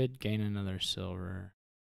mean, I could gain another silver.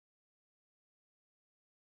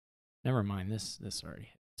 Never mind. This already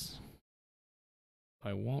hits.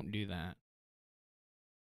 I won't do that.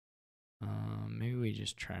 Maybe we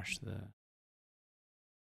just trash the...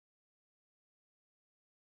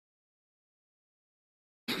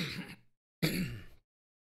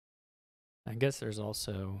 I guess there's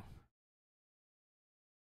also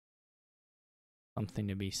something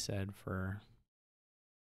to be said for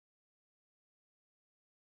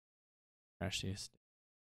trash the estate.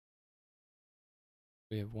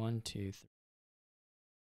 We have 1, 2, 3.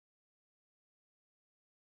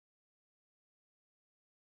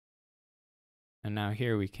 And now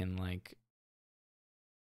here we can like...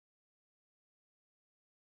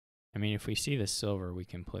 I mean, if we see the silver, we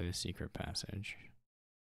can play the secret passage.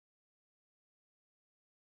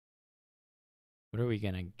 What are we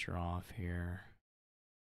gonna draw off here?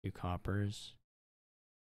 2 coppers.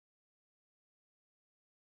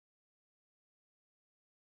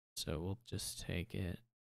 So we'll just take it.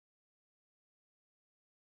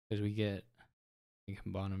 Because we get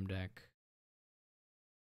bottom deck.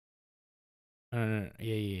 No.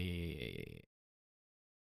 Yeah.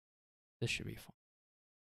 This should be fine.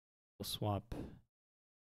 We'll swap.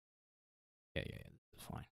 Yeah, this is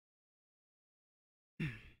fine.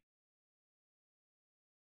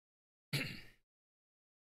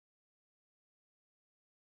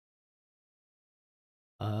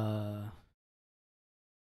 I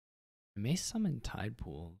may summon tide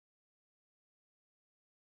pool.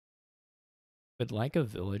 But like a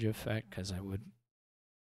village effect, because I would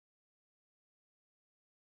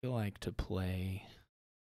feel like to play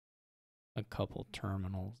a couple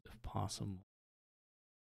terminals if possible.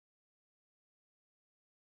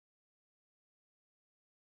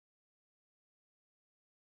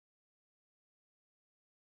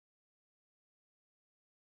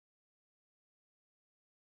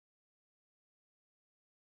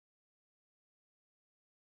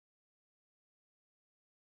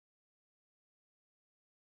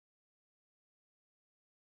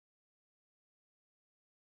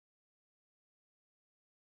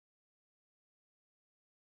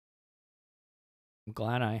 I'm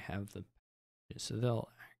glad I have the... So they'll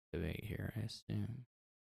activate here, I assume.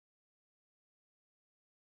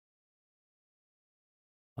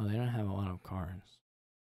 Oh, they don't have a lot of cards.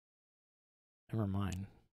 Never mind.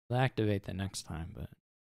 They'll activate the next time, but...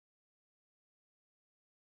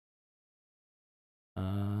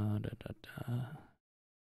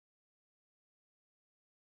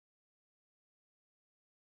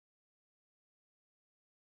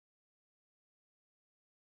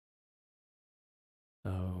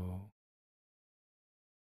 So...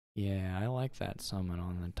 Yeah, I like that summon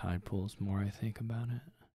on the tide pools more I think about it.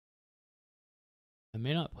 I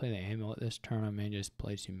may not play the amulet this turn, I may just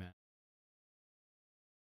play 2 mana.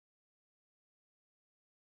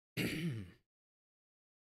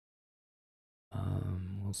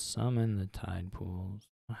 We'll summon the tide pools.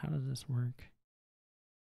 How does this work?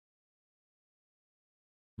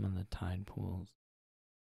 Summon the tide pools.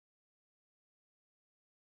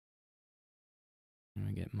 I'm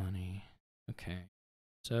gonna get money. Okay.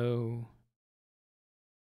 So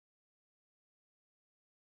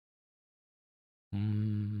the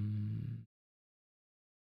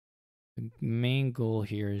main goal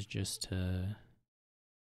here is just to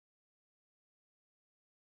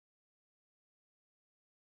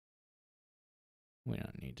we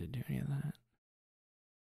don't need to do any of that.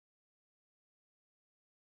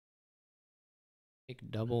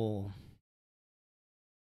 Take double.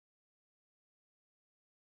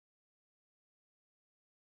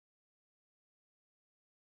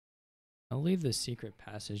 I'll leave the secret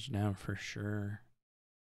passage down for sure.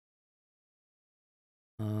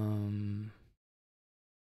 I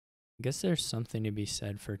guess there's something to be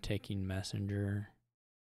said for taking messenger.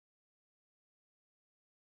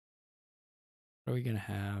 What are we gonna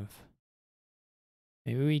have?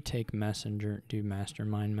 Maybe we take messenger, do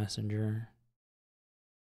mastermind messenger.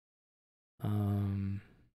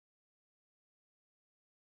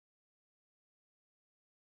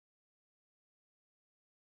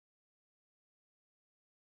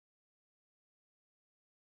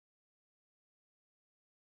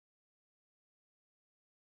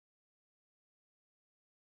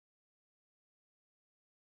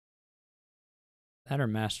 That or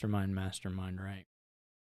mastermind, right?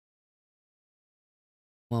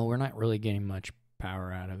 Well, we're not really getting much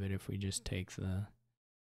power out of it if we just take the...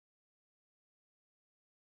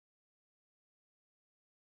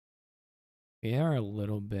 We are a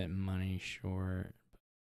little bit money short.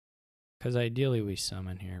 Because ideally we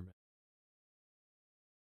summon here.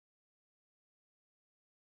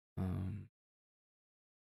 But,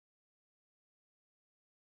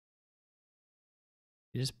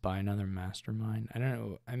 you just buy another mastermind. I don't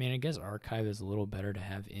know. I mean, I guess archive is a little better to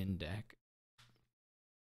have in deck.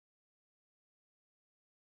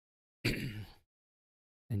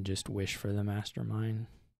 and just wish for the mastermind.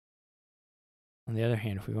 On the other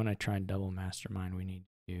hand, if we want to try and double mastermind, we need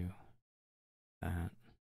to do that.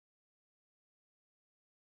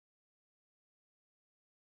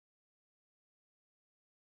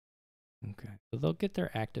 Okay, so they'll get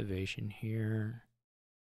their activation here.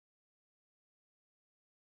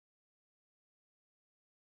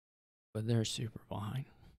 But they're super behind.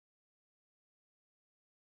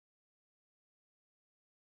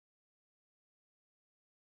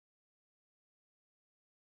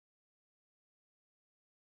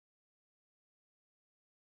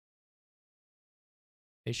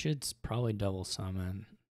 They should probably double summon.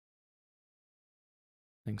 I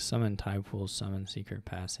think summon Tide Pool, summon Secret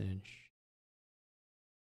Passage.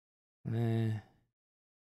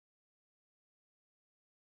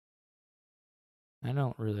 I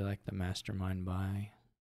don't really like the Mastermind buy.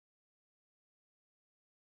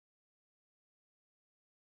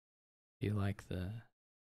 Do you like the...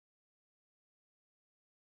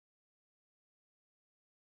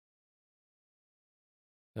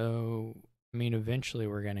 So, I mean, eventually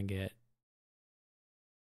we're going to get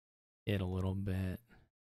it a little bit.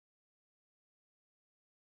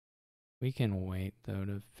 We can wait, though,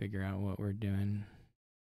 to figure out what we're doing.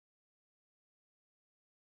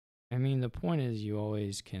 I mean, the point is you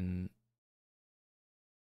always can...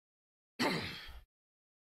 Do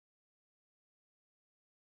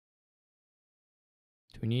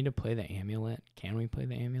we need to play the amulet? Can we play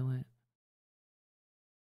the amulet?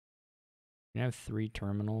 We have 3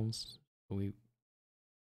 terminals.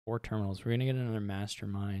 4 terminals. We're gonna get another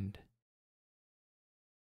mastermind.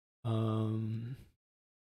 I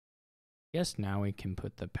guess now we can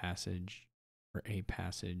put the passage or a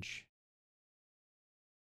passage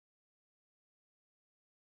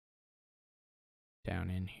down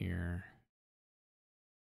in here.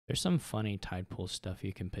 There's some funny tide pool stuff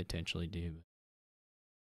you can potentially do.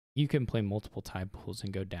 You can play multiple tide pools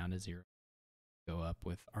and go down to 0. Go up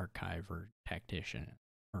with Archive or Tactician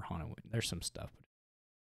or Haunted Wood. There's some stuff.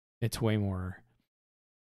 It's way more...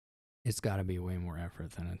 It's got to be way more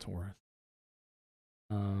effort than it's worth.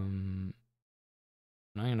 I'm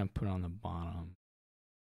going to put on the bottom.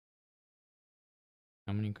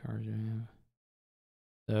 How many cards do I have?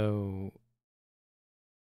 So...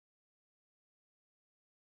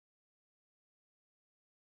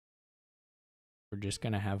 We're just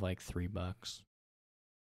going to have like $3.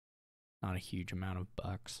 Not a huge amount of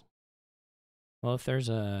bucks. Well, if there's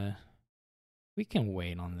a... We can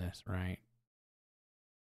wait on this, right?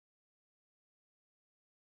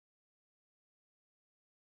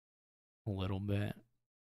 A little bit.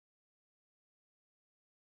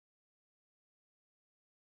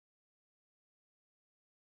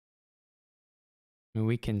 I mean,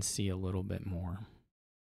 we can see a little bit more.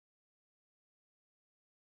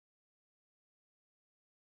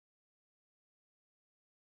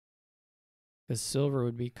 Because silver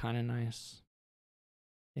would be kind of nice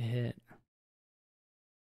to hit.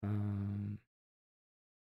 And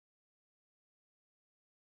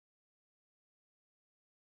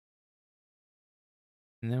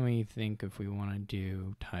then we think if we want to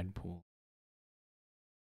do tide pool.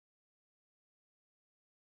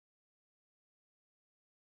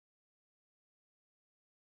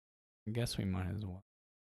 I guess we might as well.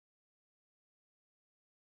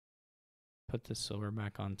 Put the silver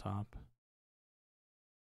back on top.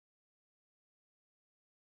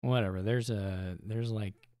 Whatever, there's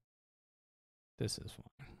like, this is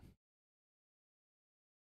fine.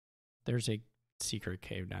 There's a secret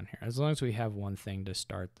cave down here. As long as we have one thing to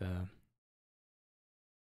start the...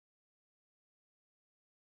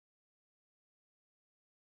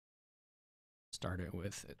 Start it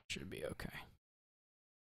with, it should be okay.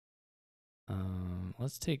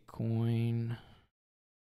 Let's take coin.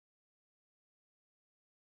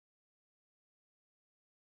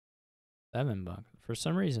 $7. For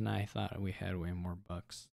some reason, I thought we had way more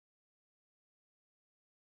bucks.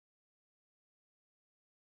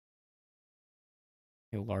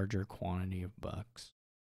 A larger quantity of bucks.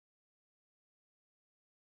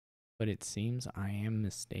 But it seems I am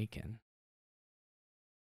mistaken.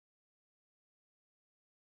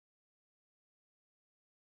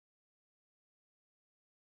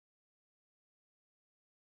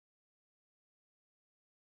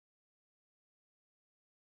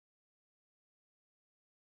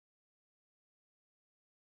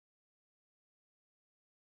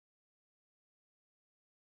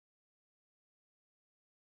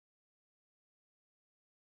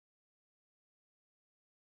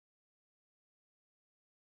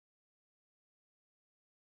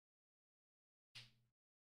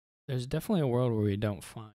 There's definitely a world where we don't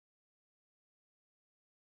find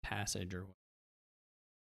passage or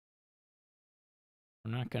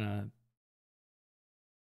I'm not gonna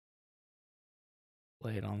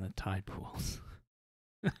play it on the tide pools.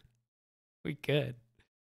 We could.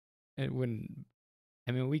 It wouldn't.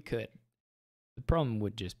 I mean, we could. The problem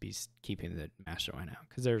would just be keeping the mastermind out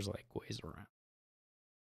because there's like ways around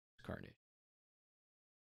card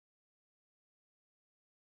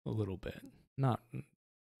a little bit. Not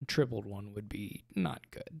tripled one would be not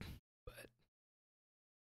good, but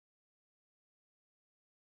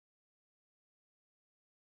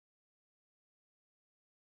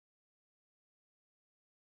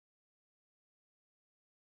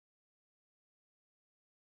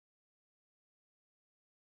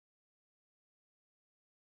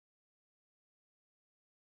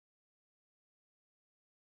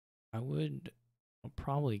I'll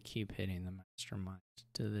probably keep hitting the masterminds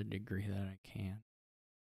to the degree that I can.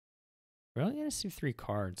 We're only gonna see 3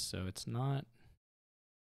 cards, so it's not.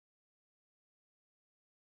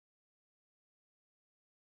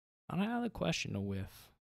 Not out of the question to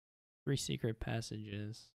whiff. 3 secret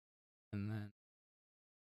passages, and then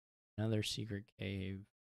another secret cave,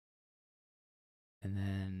 and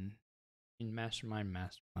then in mastermind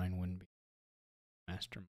wouldn't be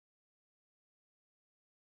mastermind,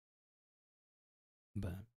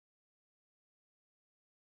 but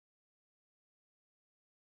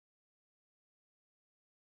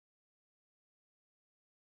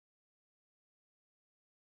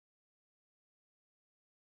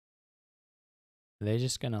are they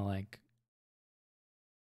just gonna like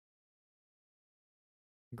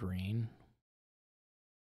green?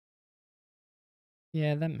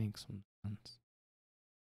 Yeah, that makes some sense.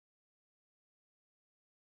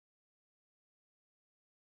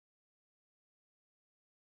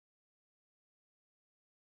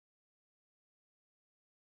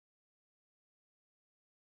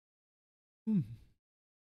 Hmm.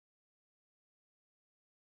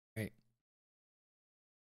 Right.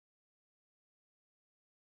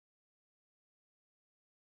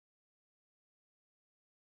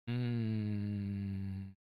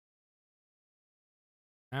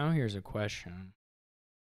 Now here's a question.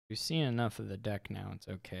 We've seen enough of the deck now, it's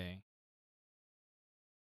okay.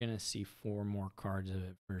 We're gonna see 4 more cards of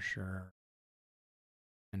it for sure.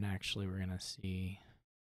 And actually we're gonna see,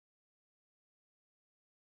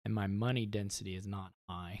 and my money density is not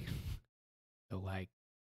high. So like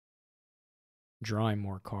drawing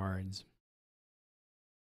more cards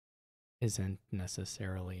isn't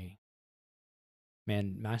necessarily,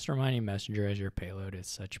 man, Masterminding Messenger as your payload is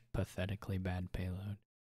such pathetically bad payload.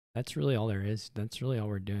 That's really all there is. That's really all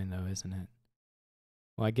we're doing though, isn't it?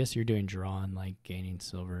 Well, I guess you're doing draw and like gaining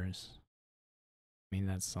silvers. I mean,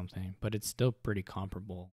 that's something, but it's still pretty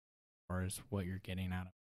comparable as far as what you're getting out of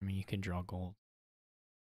it. I mean, you can draw gold.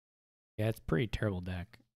 Yeah, it's a pretty terrible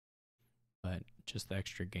deck, but just the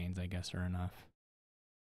extra gains, I guess, are enough.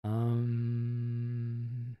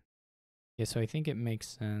 Yeah, so I think it makes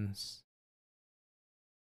sense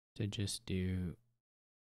to just do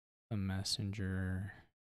a messenger.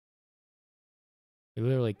 We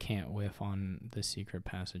literally can't whiff on the secret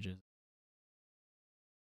passages.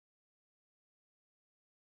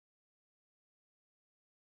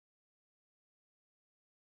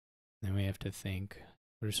 Then we have to think.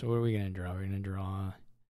 So what are we gonna draw? We're gonna draw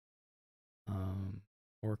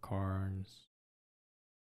 4 cards.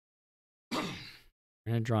 We're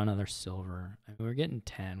gonna draw another silver. I mean, we're getting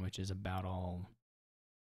 10, which is about all,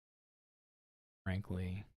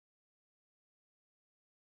 frankly.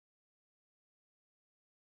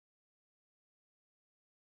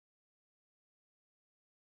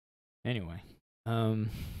 Anyway,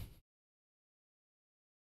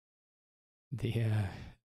 the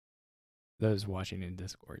those watching in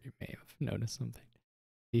Discord, you may have noticed something.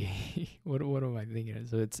 What am I thinking of?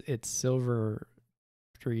 So it's silver,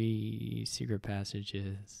 3 secret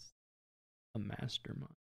passages, a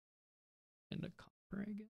mastermind, and a copper,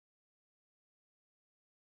 I guess.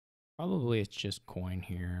 Probably it's just coin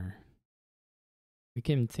here. We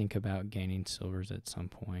can think about gaining silvers at some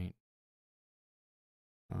point.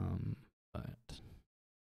 But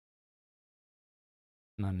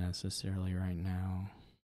not necessarily right now.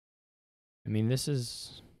 I mean, this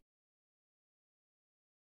is,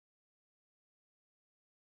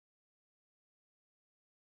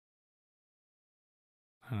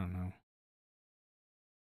 I don't know.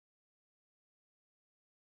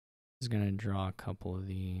 Is going to draw a couple of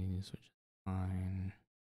these, which is fine.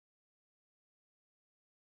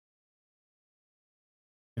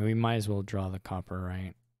 And we might as well draw the copper,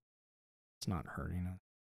 right? It's not hurting us.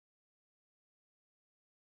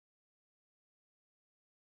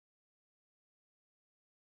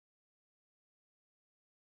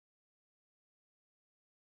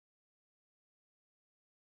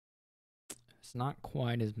 It's not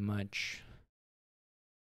quite as much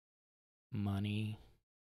money.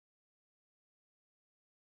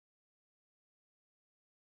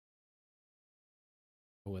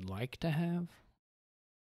 I would like to have.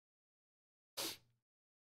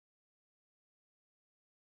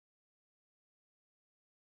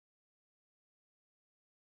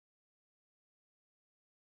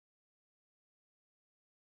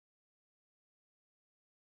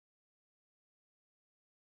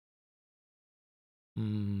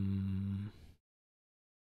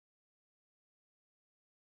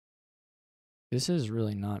 This is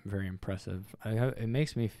really not very impressive. It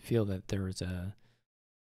makes me feel that there was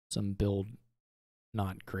some build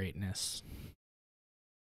not greatness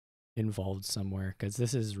involved somewhere, because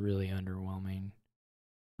this is really underwhelming.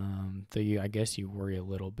 I guess you worry a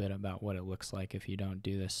little bit about what it looks like if you don't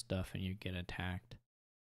do this stuff and you get attacked.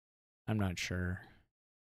 I'm not sure.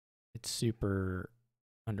 It's super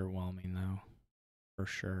underwhelming though, for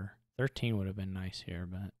sure. 13 would have been nice here,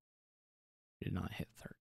 but did not hit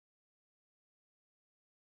 13.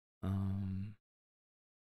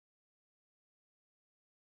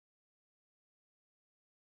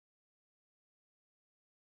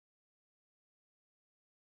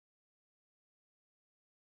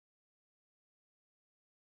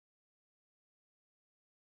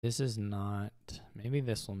 This is not. Maybe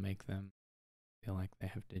this will make them feel like they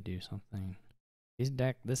have to do something. This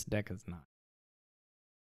deck is not.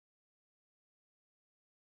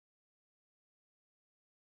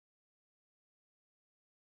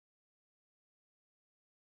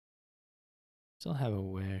 Still have a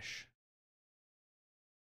wish.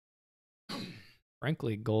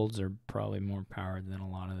 Frankly, golds are probably more powered than a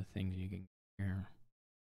lot of the things you can get here.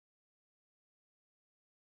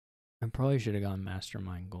 I probably should have gone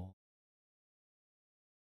Mastermind Gold.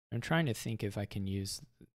 I'm trying to think if I can use,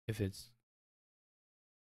 if it's,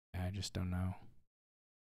 I just don't know.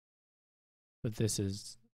 But this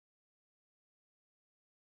is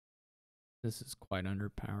quite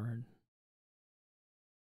underpowered.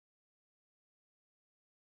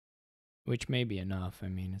 Which may be enough. I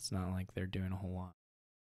mean, it's not like they're doing a whole lot.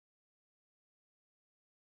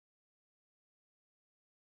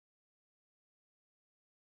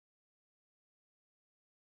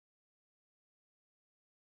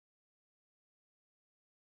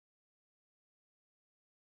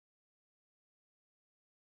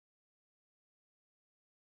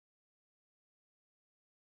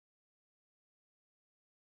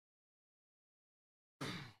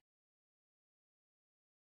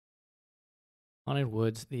 Haunted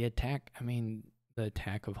Woods, the attack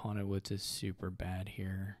of Haunted Woods is super bad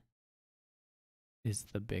here. Is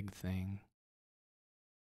the big thing.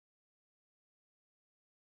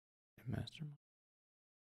 Mastermind.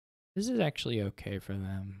 This is actually okay for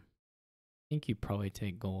them. I think you probably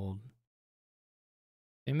take gold.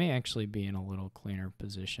 They may actually be in a little cleaner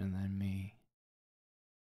position than me.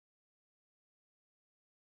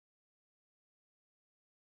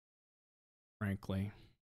 Frankly.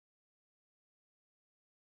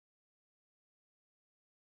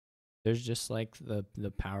 There's just like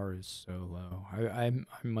the power is so low. I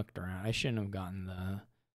mucked around. I shouldn't have gotten the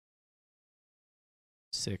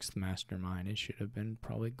 6th Mastermind. It should have been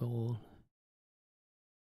probably gold.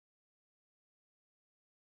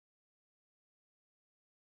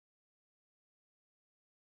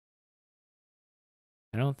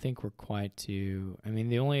 I don't think we're quite to. I mean,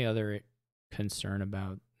 the only other concern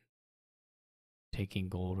about taking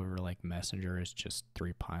gold over like Messenger is just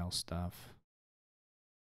 3-pile stuff,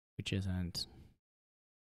 which isn't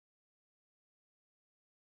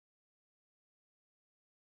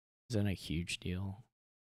a huge deal.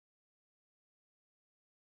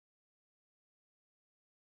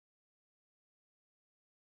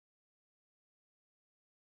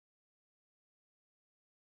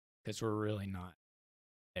 Because we're really not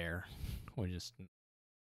there. We're just.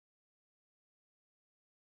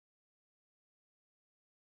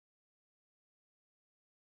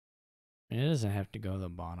 It doesn't have to go to the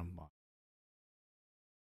bottom.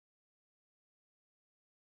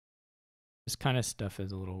 This kind of stuff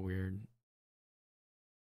is a little weird.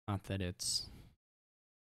 Not that it's.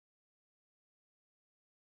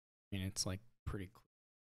 I mean, it's like pretty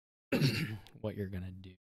clear what you're gonna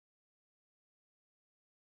do.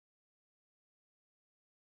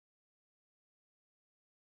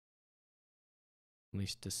 At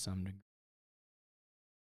least to some degree.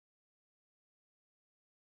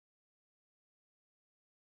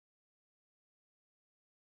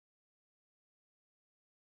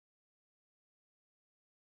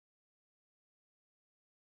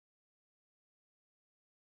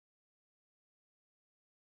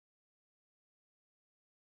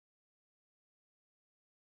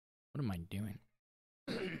 What am I doing?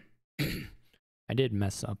 I did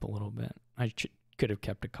mess up a little bit. I could have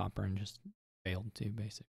kept a copper and just failed to,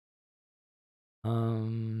 basically.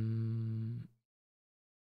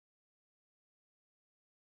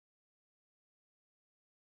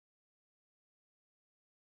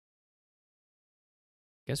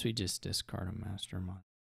 Guess we just discard a mastermind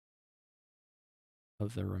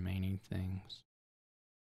of the remaining things.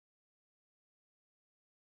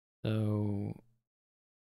 So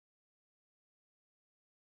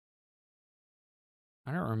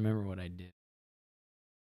I don't remember what I did.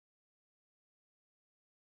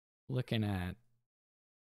 Looking at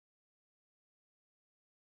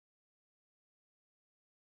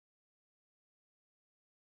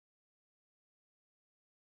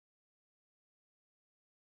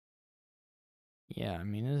yeah, I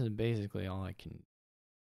mean, this is basically all I can.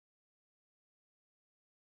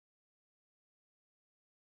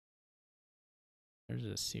 There's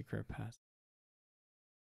a secret pass.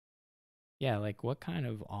 Yeah, like what kind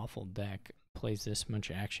of awful deck plays this much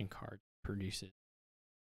action card, produces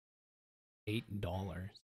 $8?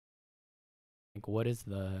 Like what is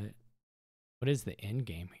the end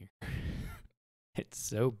game here? It's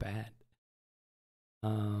so bad.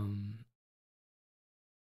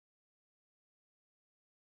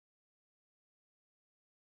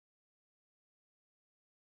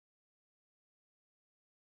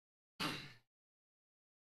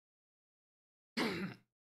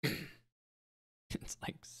 It's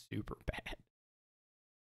like super bad.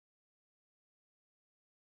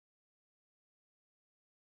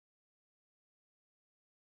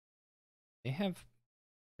 They have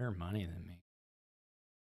better money than me.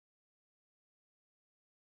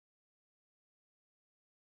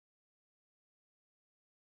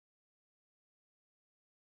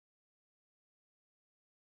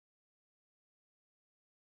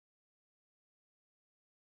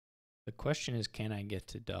 The question is, can I get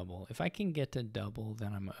to double? If I can get to double,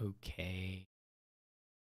 then I'm okay.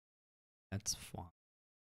 That's fine.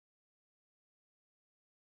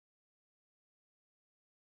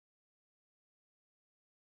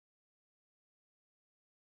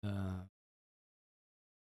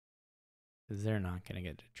 Because they're not going to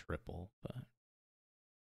get to triple, but.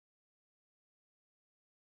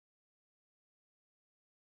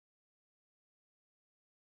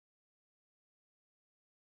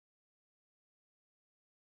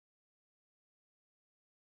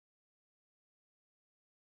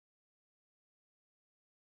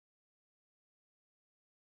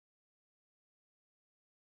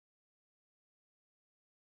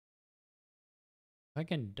 If I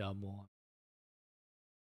can double.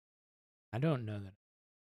 I don't know that.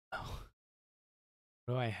 Oh.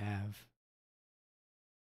 What do I have?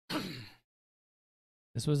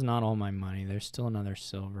 This was not all my money. There's still another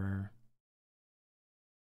silver.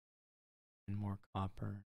 And more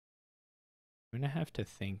copper. I'm going to have to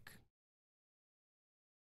think.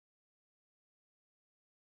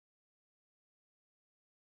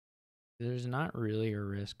 There's not really a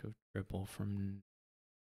risk of triple from.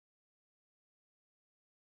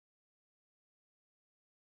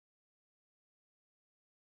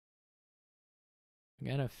 I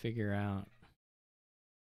gotta figure out.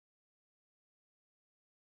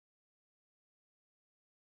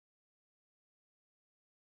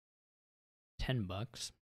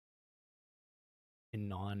 $10 in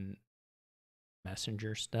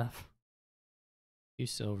non-messenger stuff. 2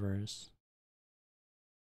 silvers.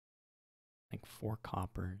 Like 4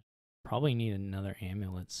 coppers. Probably need another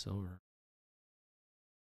amulet silver.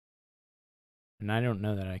 And I don't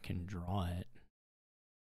know that I can draw it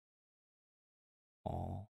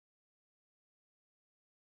all.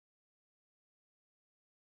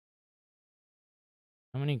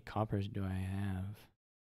 How many coppers do I have?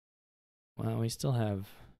 Well, we still have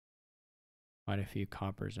quite a few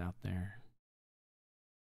coppers out there.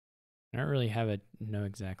 I don't really have it, know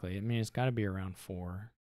exactly. I mean, it's got to be around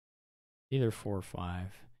 4. Either 4 or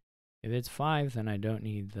 5. If it's 5, then I don't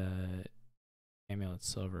need the amulet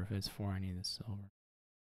silver. If it's 4, I need the silver.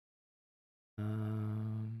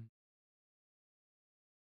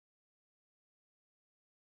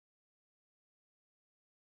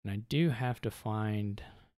 And I do have to find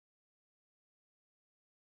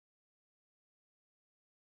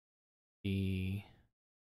the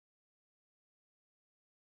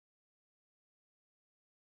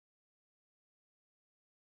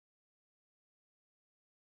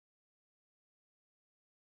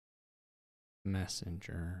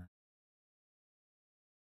messenger.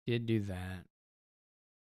 Did do that.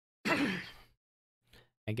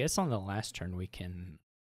 I guess on the last turn we can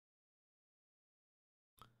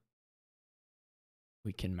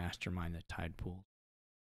mastermind the tide pool.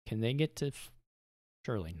 Can they get to...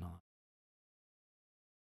 Surely not.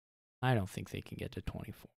 I don't think they can get to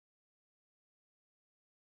 24.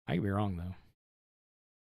 I could be wrong, though.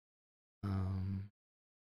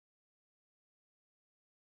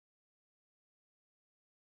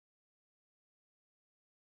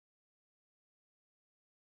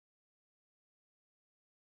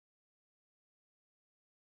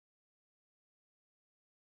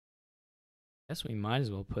 Guess we might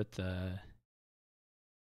as well put the...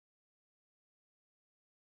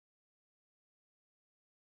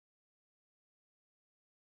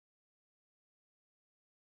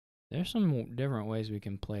 There's some different ways we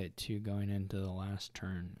can play it too going into the last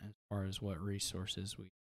turn as far as what resources we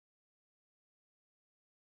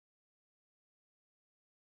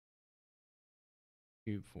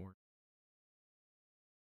shoot for.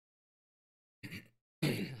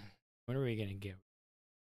 What are we going to get?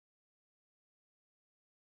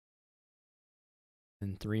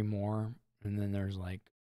 And 3 more, and then there's like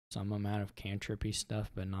some amount of cantrippy stuff,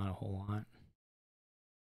 but not a whole lot.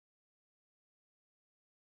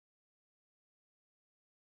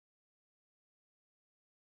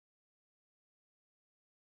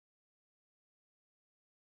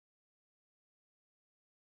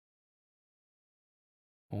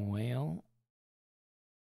 Well,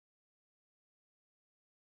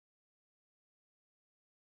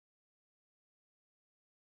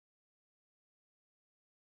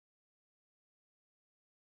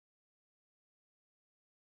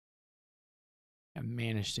 I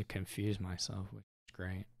managed to confuse myself, which is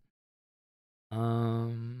great.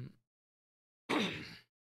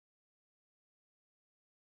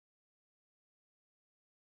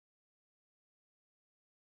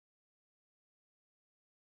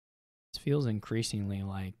 This feels increasingly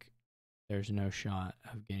like there's no shot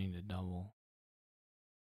of getting to double.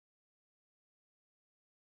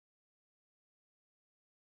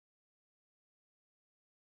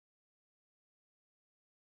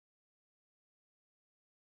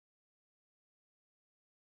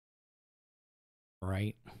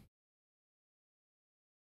 Right?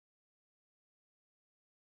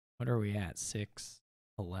 What are we at? 6,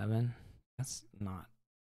 11? That's not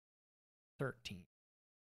 13.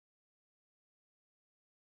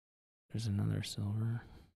 There's another silver.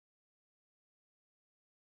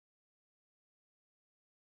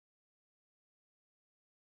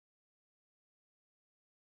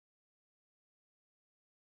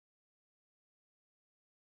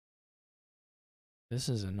 This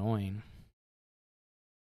is annoying.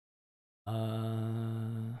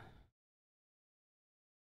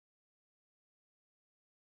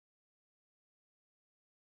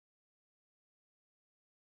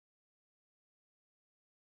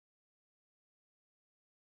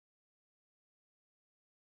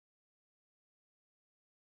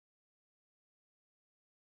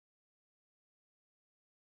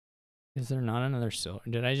 Is there not another silver?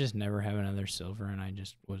 Did I just never have another silver and I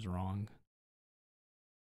just was wrong?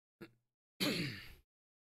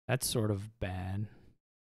 That's sort of bad.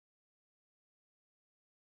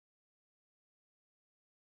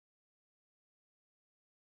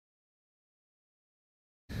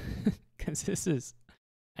 Because this is...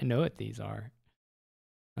 I know what these are.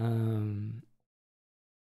 I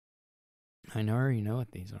already know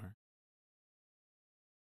what these are.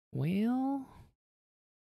 Well...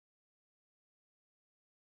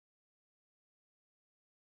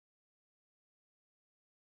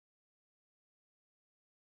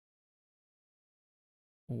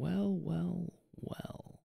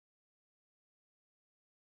 Well.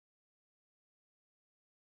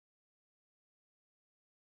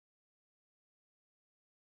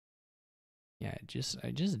 Yeah,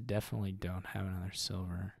 I just definitely don't have another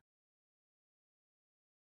silver.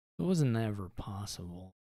 It wasn't ever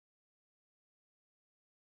possible.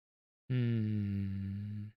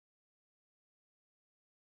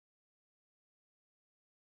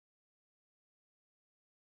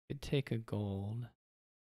 Could take a gold.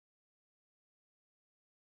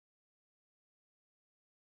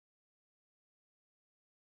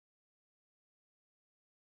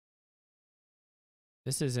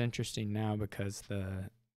 This is interesting now because the...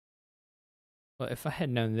 Well, if I had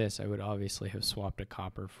known this, I would obviously have swapped a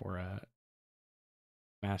copper for a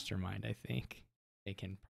mastermind, I think. They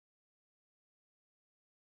can...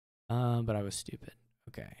 but I was stupid.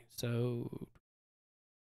 Okay, so...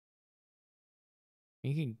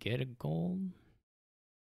 You can get a gold?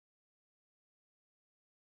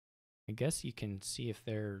 I guess you can see if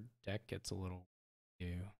their deck gets a little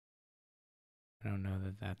new. I don't know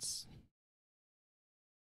that that's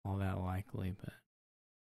all that likely, but...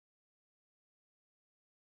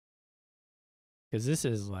 Because this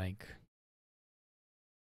is like...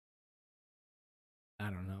 I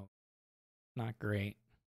don't know. Not great.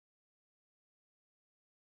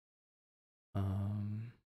 I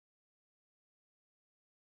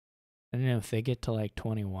don't know if they get to like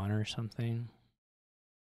 21 or something.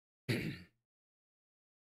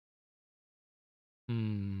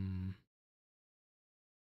 Hmm.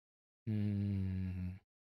 Hmm.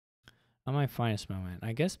 On my finest moment,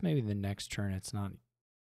 I guess maybe the next turn it's not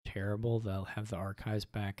terrible. They'll have the archives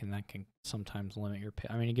back, and that can sometimes limit your.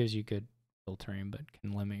 I mean, it gives you good filtering, but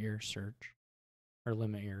can limit your search or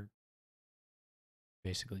limit your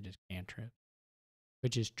basically just cantrip,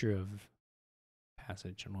 which is true of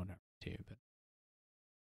passage and whatever too. But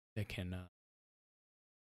it can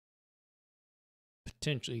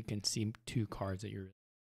potentially you can see two cards that you're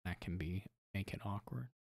that can be make it awkward.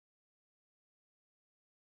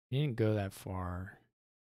 You didn't go that far,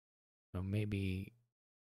 so maybe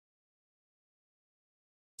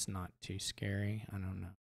it's not too scary. I don't know.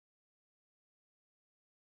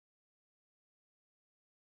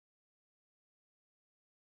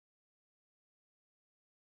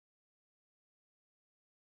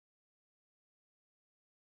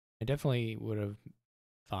 I definitely would have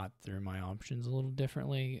thought through my options a little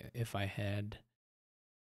differently if I had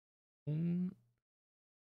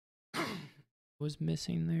was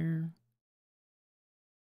missing there.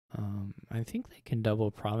 I think they can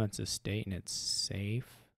double province estate and it's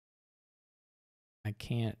safe. I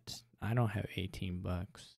can't. I don't have $18.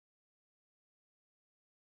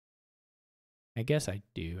 I guess I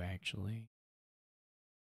do actually.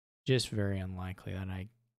 Just very unlikely that I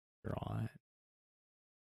draw it.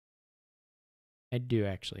 I do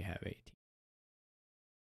actually have 18.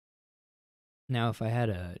 Now, if I had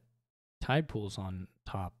a tide pools on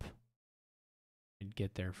top, I'd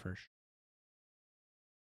get there first.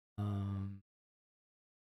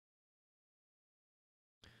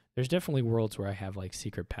 There's definitely worlds where I have like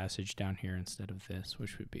secret passage down here instead of this,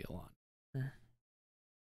 which would be a lot better.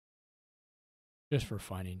 Just for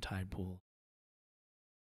finding tide pool.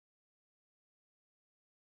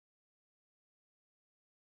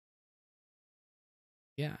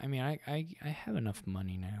 Yeah, I mean, I have enough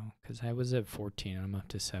money now because I was at 14 and I'm up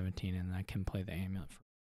to 17 and I can play the amulet.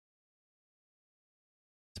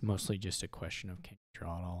 It's mostly just a question of can you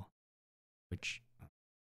draw it all, which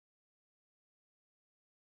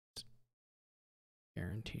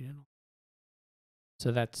guaranteed it all.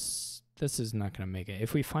 So this is not going to make it.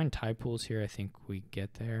 If we find tide pools here, I think we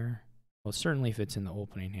get there. Well, certainly if it's in the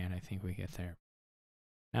opening hand, I think we get there.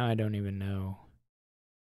 Now I don't even know.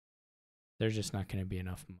 There's just not going to be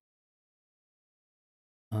enough.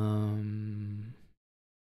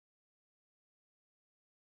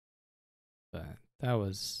 But that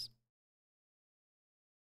was.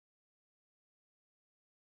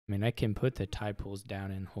 I mean, I can put the tide pools down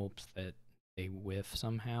in hopes that they whiff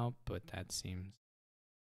somehow, but that seems.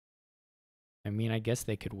 I mean, I guess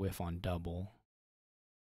they could whiff on double.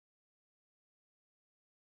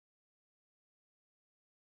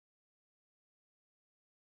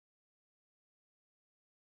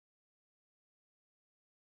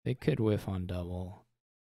 They could whiff on double.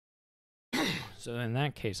 So in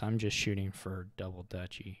that case, I'm just shooting for double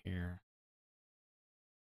duchy here.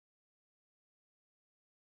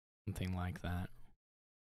 Something like that.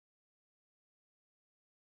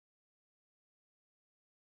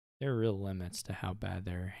 There are real limits to how bad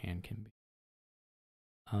their hand can be.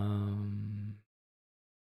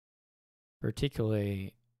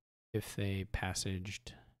 Particularly if they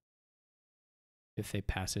passaged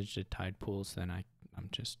the tide pools, then I'm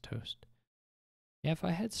just toast. Yeah, if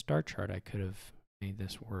I had star chart, I could have made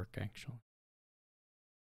this work actually.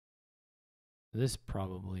 This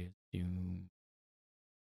probably is doom.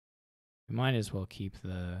 We might as well keep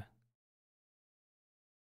the.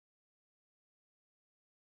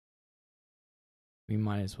 We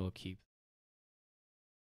might as well keep.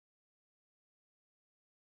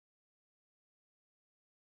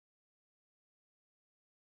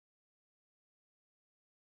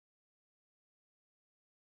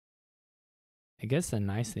 I guess the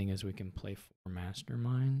nice thing is we can play 4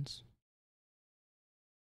 masterminds.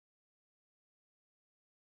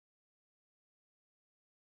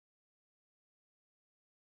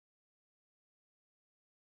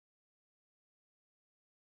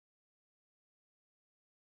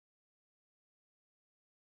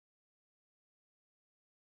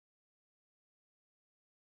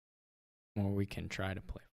 Or we can try to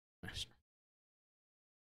play 4 masterminds.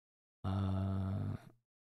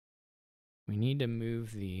 We need to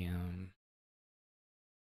move the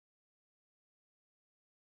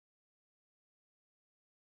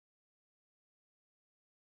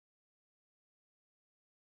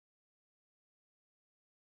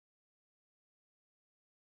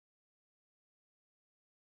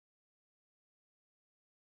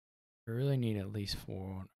We really need at least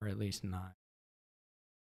 4 or at least 9.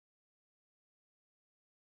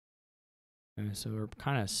 And so we're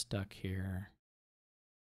kind of stuck here.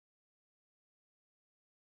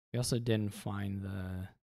 We also didn't find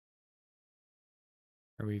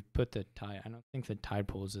or we put the tide. I don't think the tide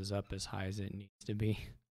pools is up as high as it needs to be.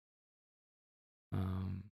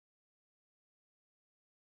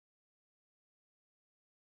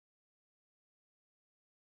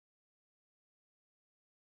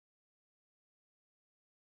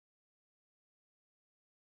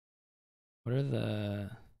 What are the...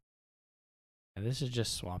 Yeah, this is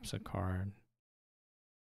just swaps a card.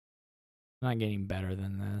 Not getting better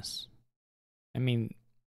than this. I mean,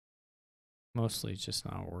 mostly it's just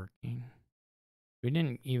not working. We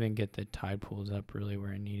didn't even get the tide pools up really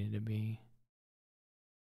where it needed to be.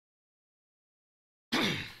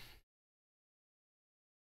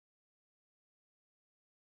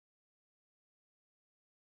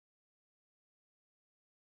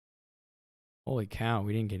 Holy cow,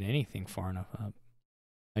 we didn't get anything far enough up.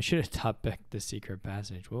 I should have top backed the secret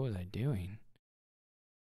passage. What was I doing?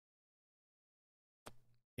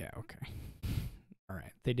 Yeah, okay.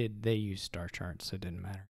 Alright. They used star charts, so it didn't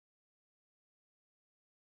matter.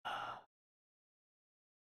 I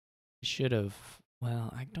should have,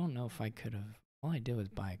 well, I don't know if I could have. All I did was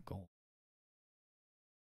buy gold.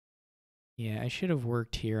 Yeah, I should have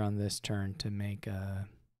worked here on this turn to make a...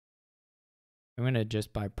 I'm going to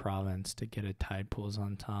just buy province to get a tide pools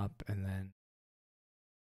on top, and then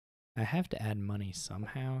I have to add money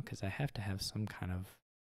somehow because I have to have some kind of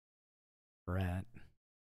threat.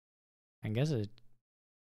 I guess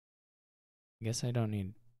I don't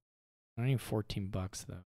need 14 bucks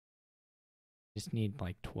though. Just need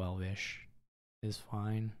like 12-ish is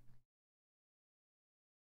fine.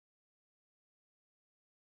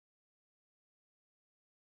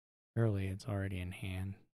 Surely it's already in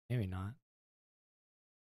hand. Maybe not.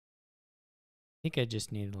 I think I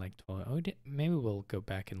just needed like 12. Oh, maybe we'll go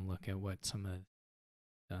back and look at what some of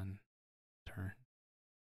done turn.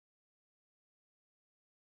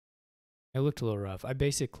 It looked a little rough.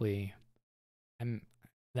 The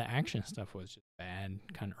action stuff was just bad,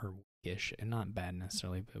 kind of, or weakish, and not bad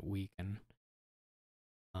necessarily, but weak, and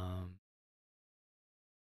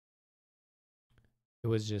it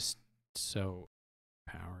was just so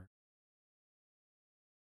powered.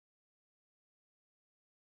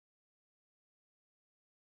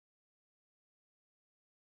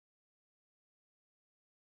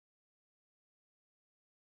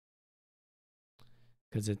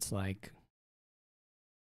 Because it's like,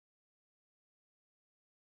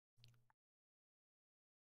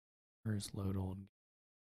 where's load old?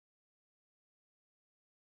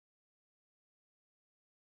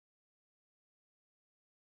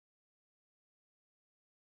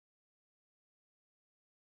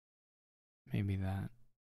 Maybe that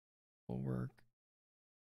will work.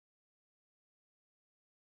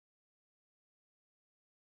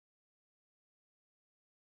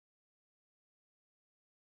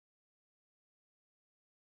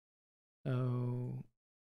 So,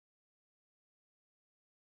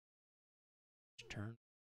 turn.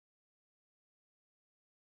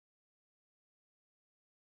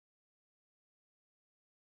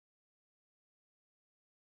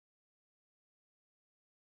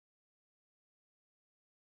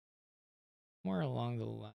 More along the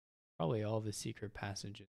line. Probably all the secret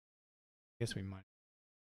passages. I guess we might.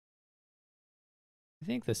 I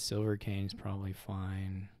think the silver cane's probably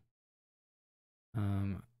fine.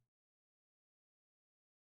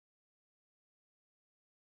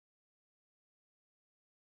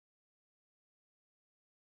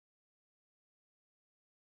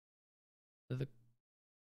 I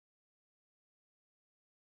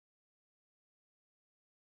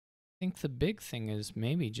think the big thing is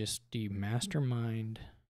maybe just do you mastermind?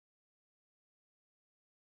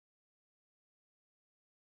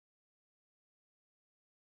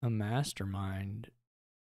 A mastermind.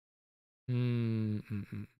 Well,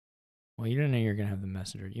 you don't know you're gonna have the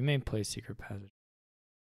messenger. You may play secret passage.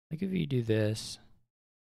 Like if you do this,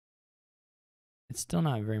 it's still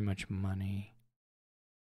not very much money.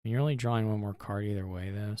 And you're only drawing one more card either way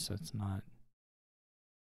though, so it's not.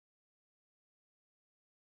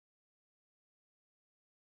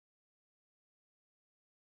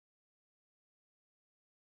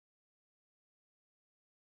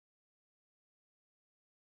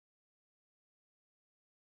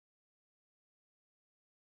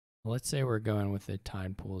 Let's say we're going with the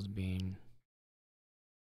tide pools being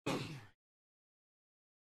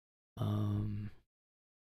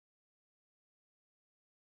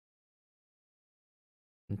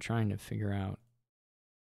I'm trying to figure out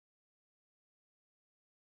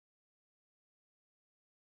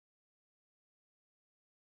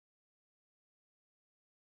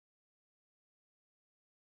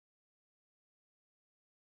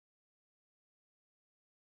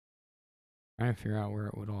Trying to figure out where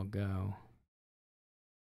it would all go.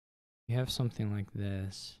 You have something like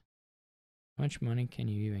this. How much money can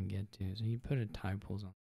you even get to? So you put a tide pools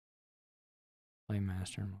on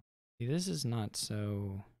Playmaster. See, this is not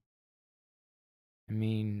so. I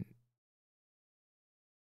mean,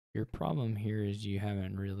 your problem here is you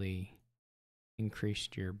haven't really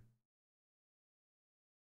increased your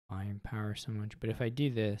buying power so much. But if I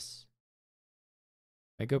do this,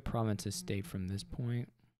 if I go province estate from this point,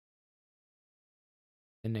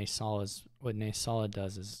 then what Naesala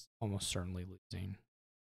does is almost certainly losing.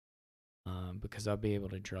 Because I'll be able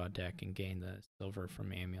to draw a deck and gain the silver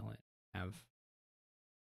from Amulet.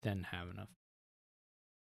 Then have enough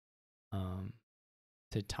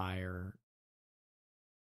to tie, or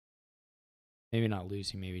maybe not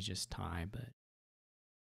losing, maybe just tie, but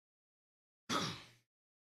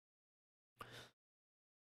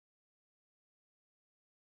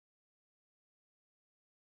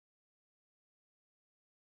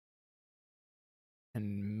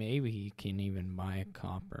and maybe he can even buy a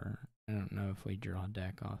copper. I don't know if we draw a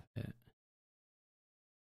deck off it.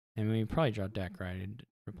 I mean, we probably draw a deck, right?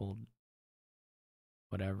 Tripled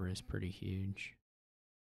whatever is pretty huge.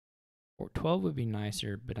 Or 12 would be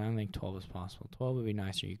nicer, but I don't think 12 is possible. 12 would be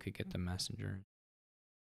nicer. You could get the messenger.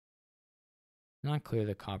 Not clear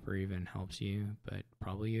the copper even helps you, but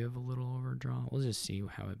probably you have a little overdraw. We'll just see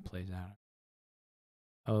how it plays out.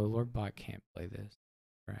 Oh, Lord Bot can't play this.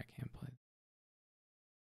 Rat can't play this.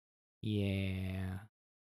 Yeah.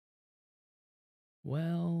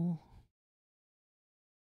 Well.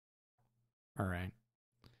 Alright.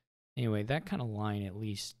 Anyway, that kind of line at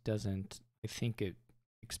least doesn't. I think it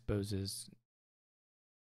exposes.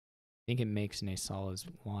 I think it makes Naesala's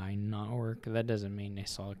line not work. That doesn't mean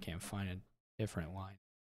Naesala can't find a different line.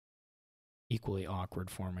 Equally awkward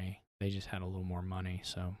for me. They just had a little more money,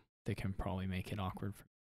 so they can probably make it awkward for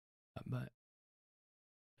that, but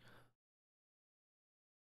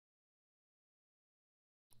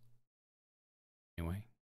anyway.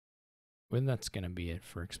 Well, that's going to be it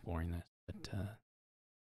for exploring this. But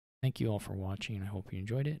thank you all for watching. I hope you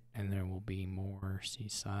enjoyed it, and there will be more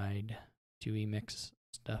Seaside 2E mix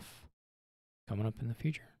stuff coming up in the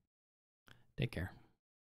future. Take care.